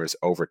customers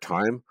over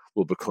time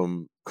will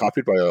become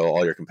copied by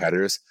all your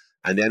competitors.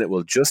 And then it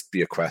will just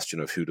be a question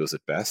of who does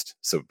it best.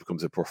 So it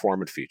becomes a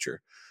performant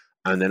feature.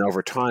 And then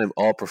over time,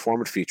 all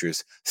performant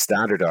features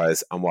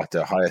standardize on what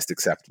the highest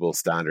acceptable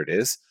standard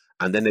is.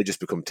 And then they just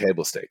become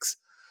table stakes,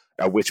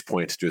 at which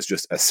point there's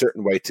just a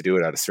certain way to do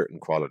it at a certain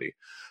quality.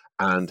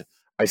 And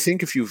I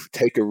think if you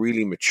take a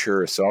really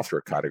mature software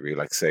category,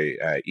 like say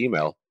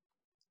email,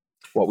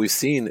 what we've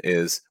seen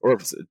is, or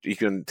you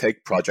can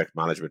take project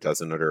management as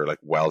another like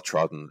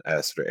well-trodden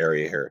sort of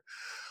area here.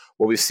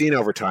 What we've seen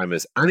over time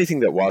is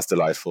anything that was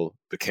delightful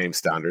became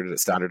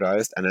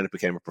standardized, and then it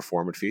became a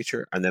performant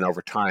feature. And then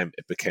over time,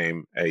 it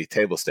became a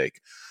table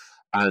stake.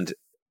 And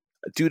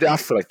do that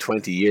for like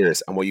 20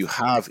 years. And what you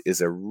have is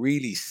a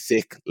really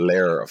thick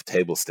layer of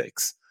table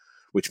stakes,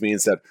 which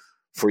means that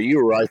for you,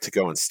 right, to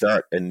go and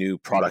start a new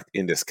product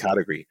in this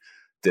category,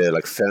 the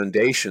like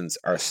foundations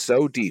are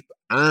so deep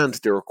and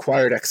the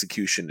required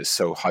execution is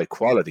so high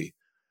quality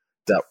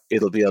that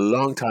it'll be a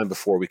long time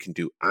before we can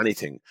do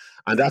anything.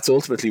 And that's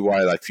ultimately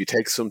why, like, if you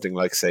take something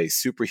like, say,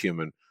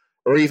 Superhuman,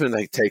 or even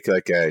like take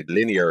like a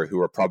Linear, who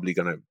are probably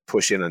going to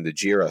push in on the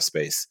Jira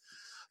space,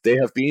 they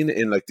have been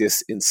in like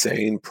this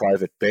insane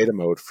private beta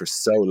mode for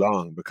so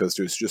long because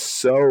there's just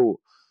so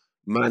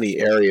many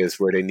areas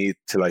where they need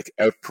to like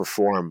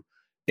outperform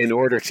in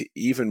order to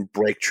even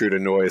break through the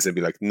noise and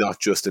be like, not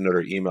just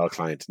another email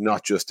client,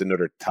 not just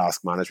another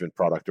task management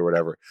product or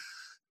whatever.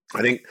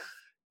 I think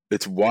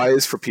it's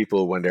wise for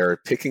people when they're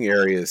picking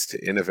areas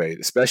to innovate,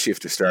 especially if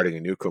they're starting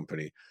a new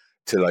company,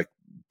 to like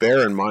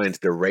bear in mind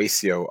the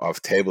ratio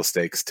of table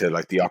stakes to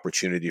like the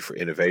opportunity for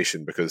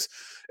innovation, because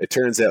it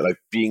turns out like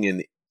being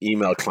an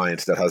email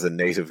client that has a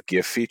native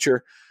GIF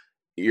feature,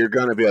 you're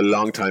going to be a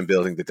long time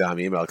building the damn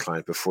email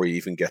client before you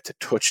even get to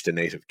touch the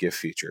native GIF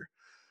feature.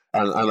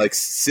 And like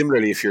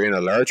similarly, if you're in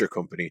a larger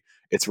company,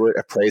 it's worth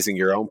appraising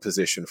your own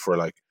position for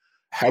like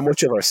how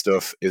much of our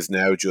stuff is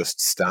now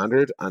just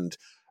standard, and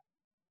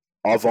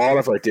of all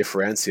of our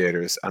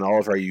differentiators and all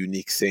of our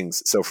unique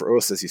things. So for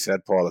us, as you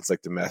said, Paul, it's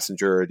like the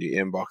messenger, the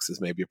inbox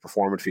is maybe a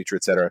performant feature,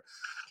 etc.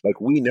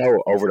 Like we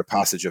know over the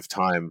passage of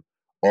time,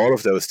 all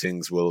of those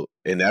things will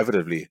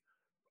inevitably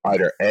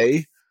either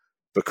A,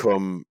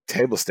 become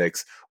table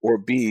stakes, or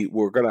B,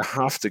 we're going to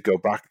have to go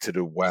back to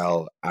the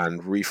well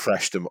and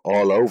refresh them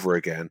all over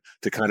again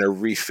to kind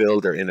of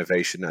refill their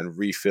innovation and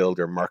refill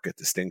their market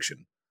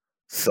distinction.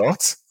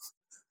 Thoughts?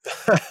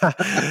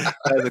 That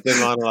was a good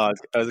monologue.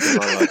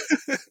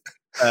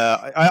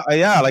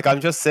 Yeah, like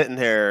I'm just sitting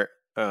here,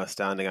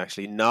 standing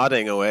actually,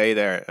 nodding away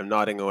there. I'm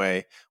nodding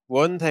away.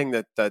 One thing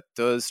that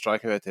does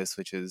strike me about this,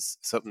 which is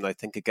something I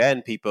think,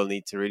 again, people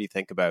need to really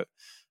think about.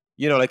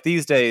 You know, like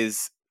these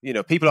days, you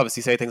know, people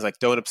obviously say things like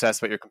don't obsess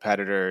about your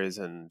competitors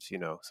and, you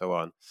know, so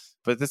on.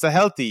 But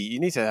you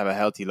need to have a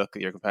healthy look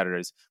at your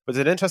competitors. But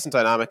there's an interesting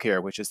dynamic here,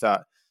 which is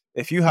that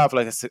if you have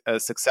like a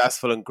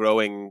successful and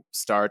growing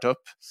startup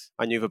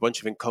and you have a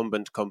bunch of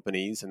incumbent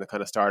companies and the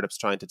kind of startups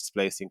trying to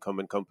displace the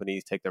incumbent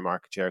companies, take their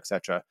market share,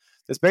 etc.,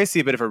 there's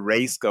basically a bit of a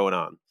race going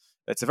on.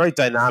 It's a very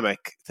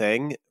dynamic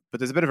thing, but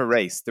there's a bit of a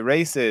race. The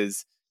race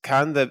is,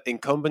 can the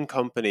incumbent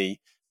company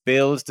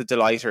build the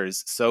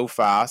delighters so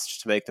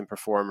fast to make them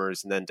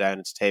performers and then down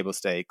into table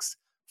stakes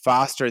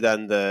faster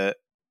than the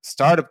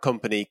startup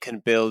company can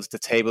build the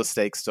table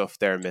stake stuff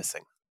they're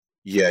missing?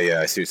 Yeah,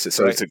 I see.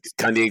 So right.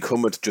 Can the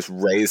incumbent just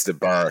raise the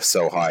bar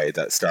so high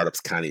that startups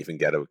can't even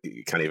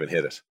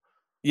hit it?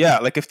 Yeah,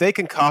 like if they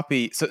can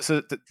copy,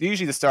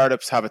 usually the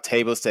startups have a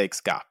table stakes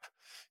gap,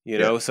 you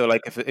know. So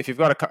like if you've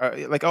got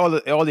like all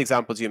the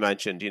examples you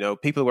mentioned, you know,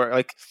 people were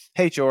like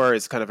HR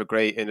is kind of a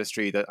great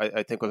industry that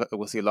I think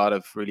we'll see a lot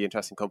of really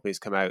interesting companies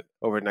come out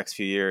over the next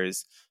few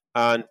years,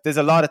 and there's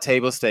a lot of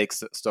table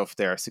stakes stuff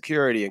there,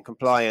 security and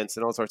compliance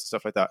and all sorts of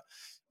stuff like that.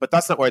 But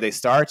that's not where they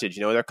started,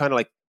 you know. They're kind of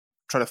like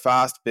trying to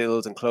fast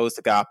build and close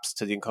the gaps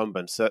to the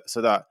incumbent so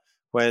that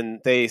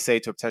when they say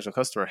to a potential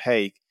customer,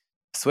 hey,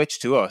 switch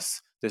to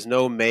us, there's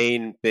no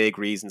main big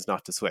reasons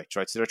not to switch,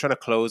 right? So they're trying to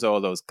close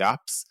all those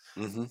gaps.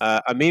 Mm-hmm.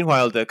 And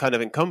meanwhile, the kind of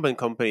incumbent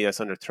company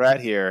that's under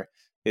threat here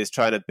is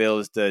trying to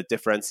build the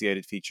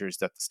differentiated features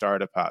that the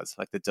startup has,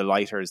 like the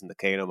delighters and the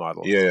Kano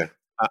model. Yeah.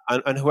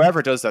 And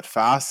whoever does that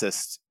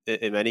fastest,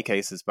 in many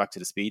cases, back to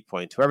the speed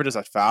point, whoever does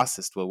that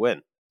fastest will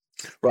win.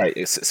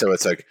 Right. So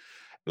it's like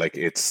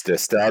it's the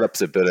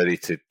startup's ability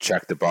to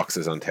check the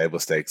boxes on table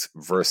stakes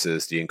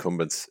versus the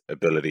incumbent's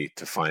ability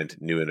to find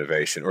new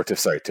innovation, or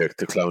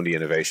to clone the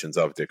innovations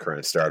of the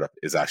current startup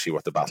is actually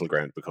what the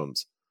battleground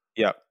becomes.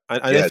 Yeah.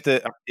 And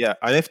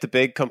if the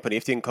big company,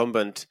 if the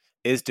incumbent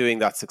is doing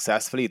that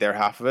successfully, they're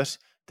half of it,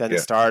 then the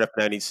startup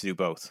now needs to do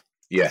both.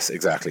 Yes,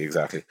 exactly.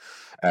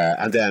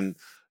 And then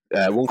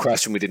one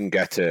question we didn't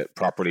get to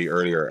properly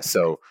earlier.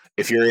 So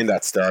if you're in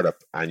that startup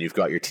and you've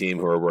got your team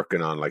who are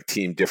working on like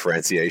team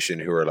differentiation,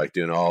 who are like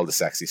doing all the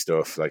sexy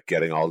stuff, like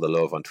getting all the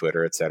love on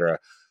Twitter, etc.,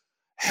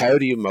 how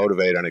do you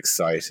motivate and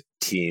excite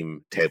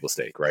team table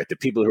stake, right? The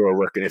people who are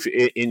working, if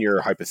in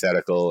your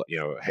hypothetical,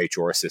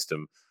 HR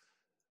system,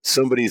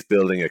 somebody's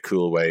building a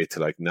cool way to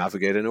like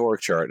navigate an org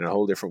chart in a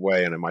whole different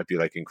way, and it might be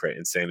like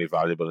insanely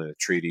valuable in a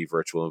 3D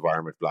virtual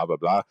environment, blah, blah,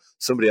 blah.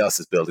 Somebody else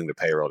is building the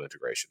payroll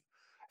integration.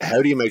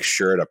 How do you make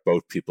sure that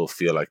both people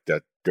feel like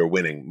that they're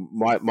winning?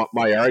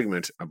 My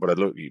argument, but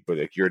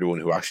like you're the one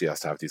who actually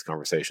has to have these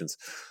conversations.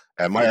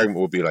 My argument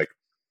would be like,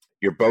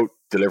 you're both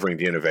delivering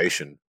the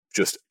innovation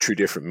just through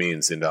different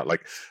means. In that,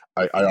 like,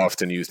 I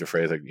often use the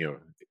phrase like,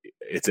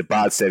 it's a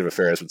bad state of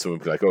affairs when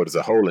someone be like, oh, there's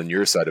a hole in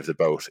your side of the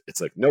boat.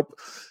 It's like, nope,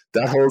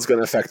 that hole's going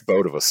to affect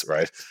both of us,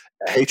 right?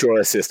 A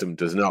HRS system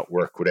does not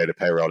work without a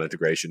payroll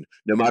integration,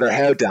 no matter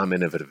how damn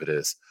innovative it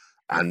is.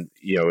 And,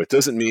 it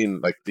doesn't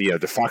mean like the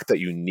fact that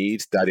you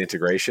need that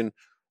integration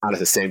and at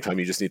the same time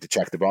you just need to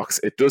check the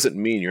box. It doesn't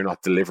mean you're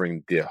not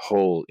delivering the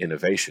whole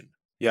innovation.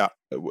 Yeah.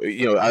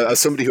 As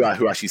somebody who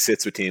actually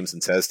sits with teams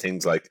and says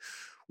things like,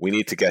 we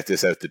need to get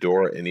this out the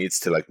door. It needs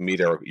to like meet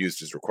our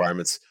users'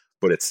 requirements,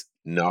 but it's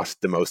not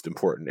the most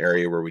important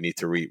area where we need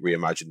to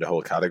reimagine the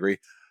whole category.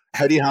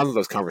 How do you handle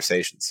those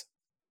conversations?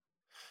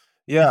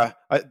 Yeah,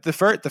 the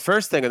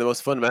first thing and the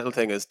most fundamental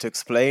thing is to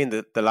explain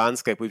the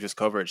landscape we've just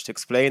covered, to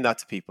explain that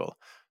to people.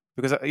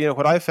 Because,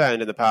 what I've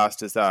found in the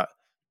past is that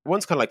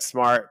once kind of like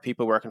smart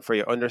people working for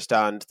you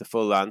understand the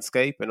full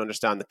landscape and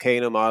understand the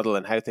Kano model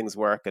and how things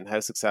work and how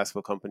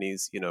successful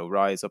companies,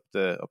 rise up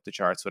the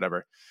charts,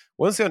 whatever.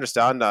 Once they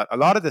understand that, a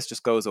lot of this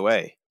just goes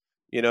away,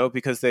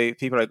 because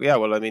people are like, yeah,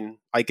 well, I mean,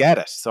 I get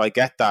it. So I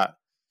get that.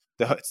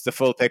 It's the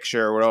full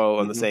picture. We're all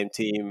on the same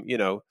team,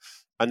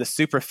 and the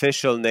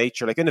superficial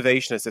nature, like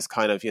innovation is this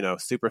kind of,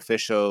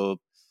 superficial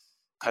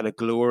kind of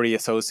glory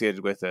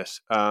associated with it.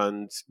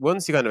 And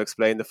once you kind of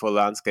explain the full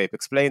landscape,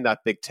 explain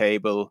that big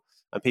table,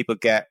 and people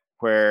get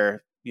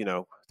where,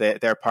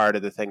 their part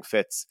of the thing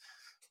fits.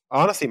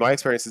 Honestly, my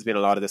experience has been a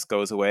lot of this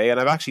goes away. And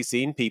I've actually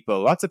seen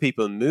lots of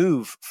people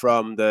move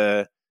from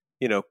the,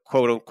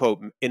 quote unquote,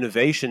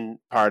 innovation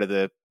part of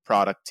the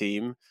product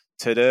team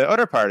to the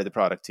other part of the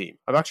product team.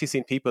 I've actually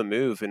seen people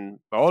move in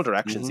all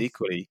directions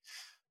equally.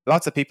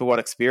 Lots of people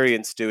want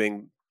experience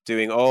doing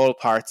all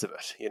parts of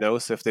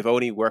it, so if they've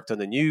only worked on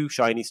the new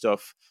shiny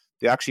stuff,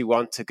 they actually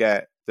want to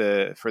get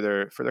for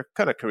their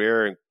kind of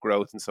career and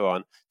growth and so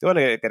on, they want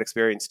to get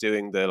experience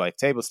doing the like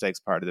table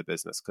stakes part of the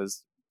business,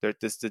 because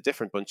there's a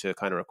different bunch of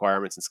kind of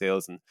requirements and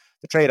skills, and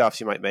the trade-offs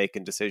you might make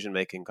in decision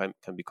making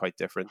can be quite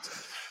different.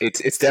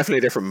 It's definitely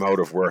a different mode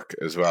of work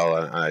as well,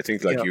 and I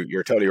think like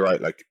you're totally right.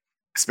 Like,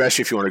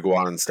 especially if you want to go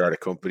on and start a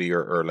company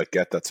or like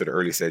get that sort of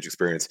early stage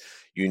experience,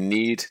 you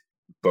need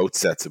both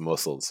sets of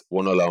muscles.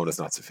 One alone is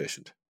not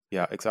sufficient.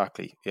 Yeah,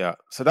 exactly. Yeah.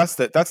 So that's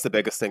the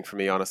biggest thing for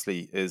me,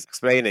 honestly, is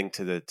explaining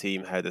to the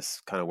team how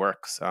this kind of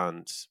works,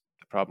 and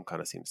the problem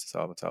kind of seems to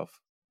solve itself.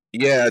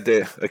 Yeah,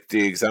 the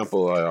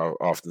example I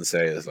often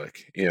say is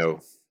like,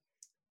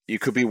 you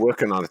could be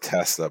working on a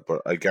Tesla,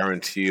 but I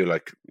guarantee you,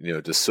 like,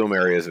 there's some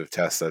areas of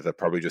Tesla that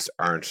probably just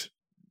aren't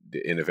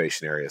the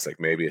innovation areas. Like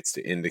maybe it's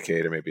the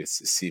indicator, maybe it's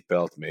the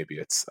seatbelt, maybe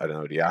it's, I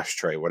don't know, the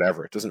ashtray,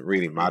 whatever. It doesn't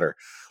really matter.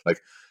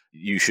 Like,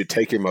 you should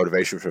take your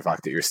motivation for the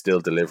fact that you're still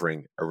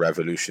delivering a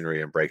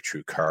revolutionary and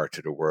breakthrough car to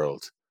the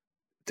world.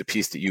 The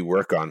piece that you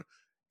work on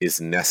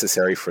is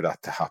necessary for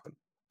that to happen.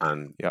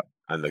 And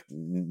like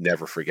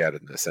never forget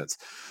it in a sense.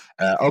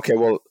 Okay,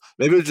 well,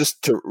 maybe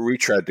just to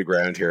retread the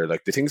ground here,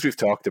 like the things we've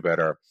talked about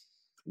are,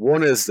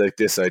 one is like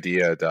this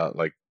idea that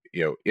like,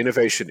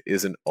 innovation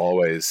isn't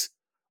always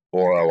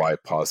ROI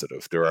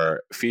positive. There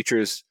are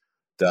features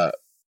that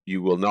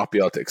you will not be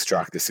able to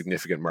extract a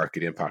significant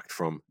market impact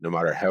from, no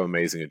matter how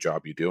amazing a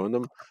job you do on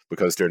them,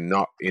 because they're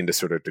not in the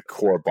sort of the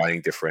core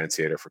buying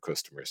differentiator for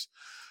customers.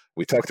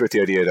 We talked about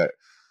the idea that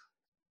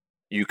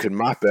you can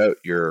map out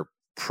your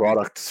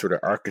product sort of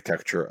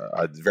architecture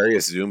at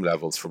various zoom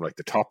levels, from like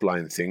the top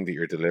line thing that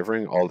you're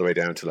delivering all the way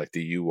down to like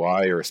the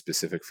UI or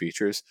specific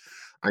features.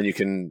 And you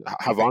can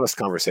have honest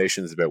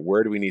conversations about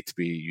where do we need to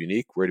be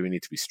unique, where do we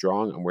need to be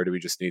strong, and where do we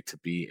just need to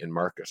be in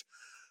market.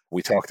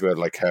 We talked about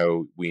like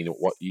how we know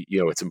what,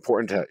 it's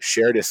important to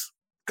share this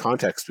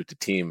context with the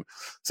team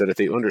so that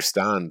they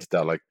understand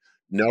that like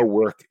no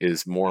work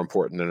is more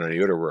important than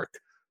any other work.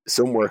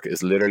 Some work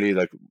is literally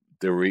like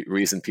the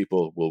reason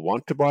people will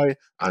want to buy,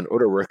 and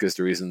other work is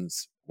the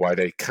reasons why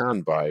they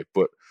can buy.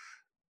 But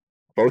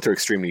both are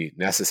extremely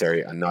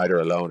necessary and neither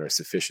alone are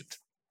sufficient.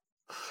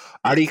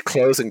 Any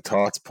closing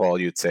thoughts, Paul,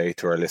 you'd say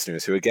to our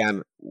listeners who,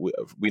 again,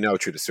 we know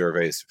through the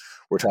surveys,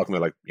 we're talking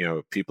about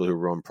people who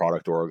run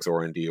product orgs,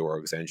 R&D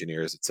orgs,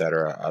 engineers,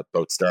 etc., at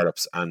both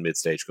startups and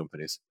mid-stage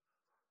companies?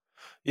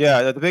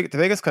 Yeah, the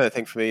biggest kind of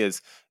thing for me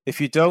is if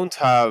you don't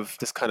have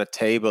this kind of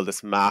table,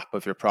 this map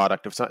of your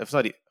product, if it's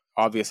not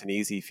obvious and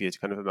easy for you to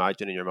kind of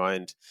imagine in your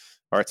mind,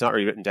 or it's not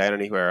really written down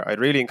anywhere, I'd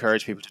really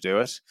encourage people to do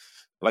it.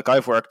 Like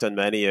I've worked on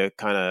many a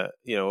kind of,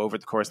 over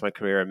the course of my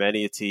career,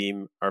 many a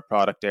team or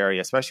product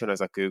area, especially when I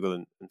was at Google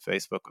and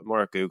Facebook,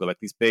 more at Google, like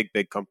these big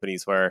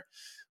companies where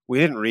we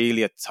didn't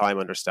really at the time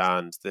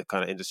understand the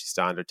kind of industry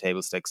standard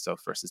table stakes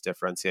stuff versus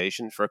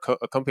differentiation. For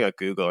a company like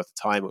Google at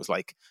the time, it was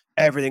like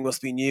everything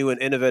must be new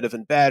and innovative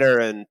and better.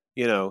 And,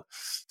 there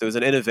was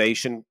an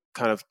innovation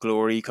kind of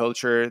glory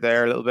culture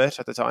there a little bit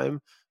at the time.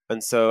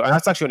 And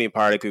that's actually only in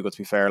part of Google, to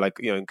be fair, like,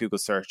 in Google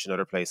search and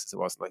other places, it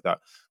wasn't like that.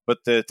 But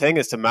the thing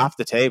is to map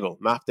the table,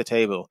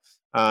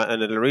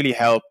 and it'll really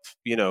help,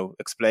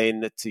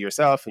 explain it to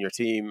yourself and your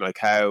team, like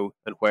how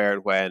and where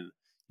and when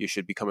you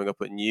should be coming up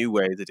with new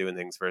ways of doing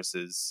things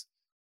versus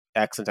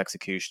excellent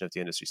execution of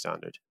the industry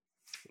standard.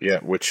 Yeah,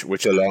 which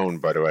alone,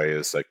 by the way,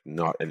 is like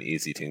not an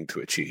easy thing to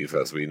achieve,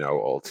 as we know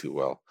all too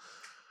well.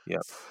 Yeah.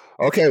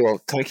 Okay, well,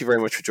 thank you very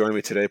much for joining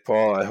me today,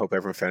 Paul. I hope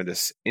everyone found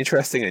this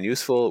interesting and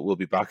useful. We'll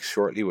be back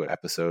shortly with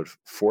episode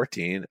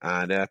 14.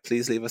 And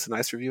please leave us a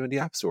nice review in the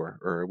App Store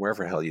or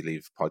wherever hell you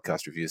leave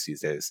podcast reviews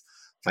these days.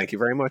 Thank you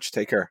very much.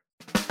 Take care.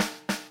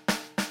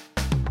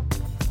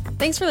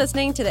 Thanks for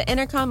listening to the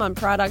Intercom on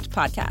Product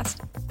podcast.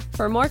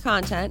 For more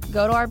content,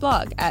 go to our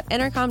blog at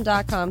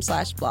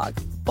intercom.com/blog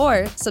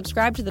or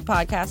subscribe to the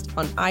podcast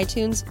on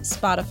iTunes,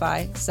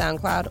 Spotify,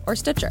 SoundCloud, or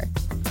Stitcher.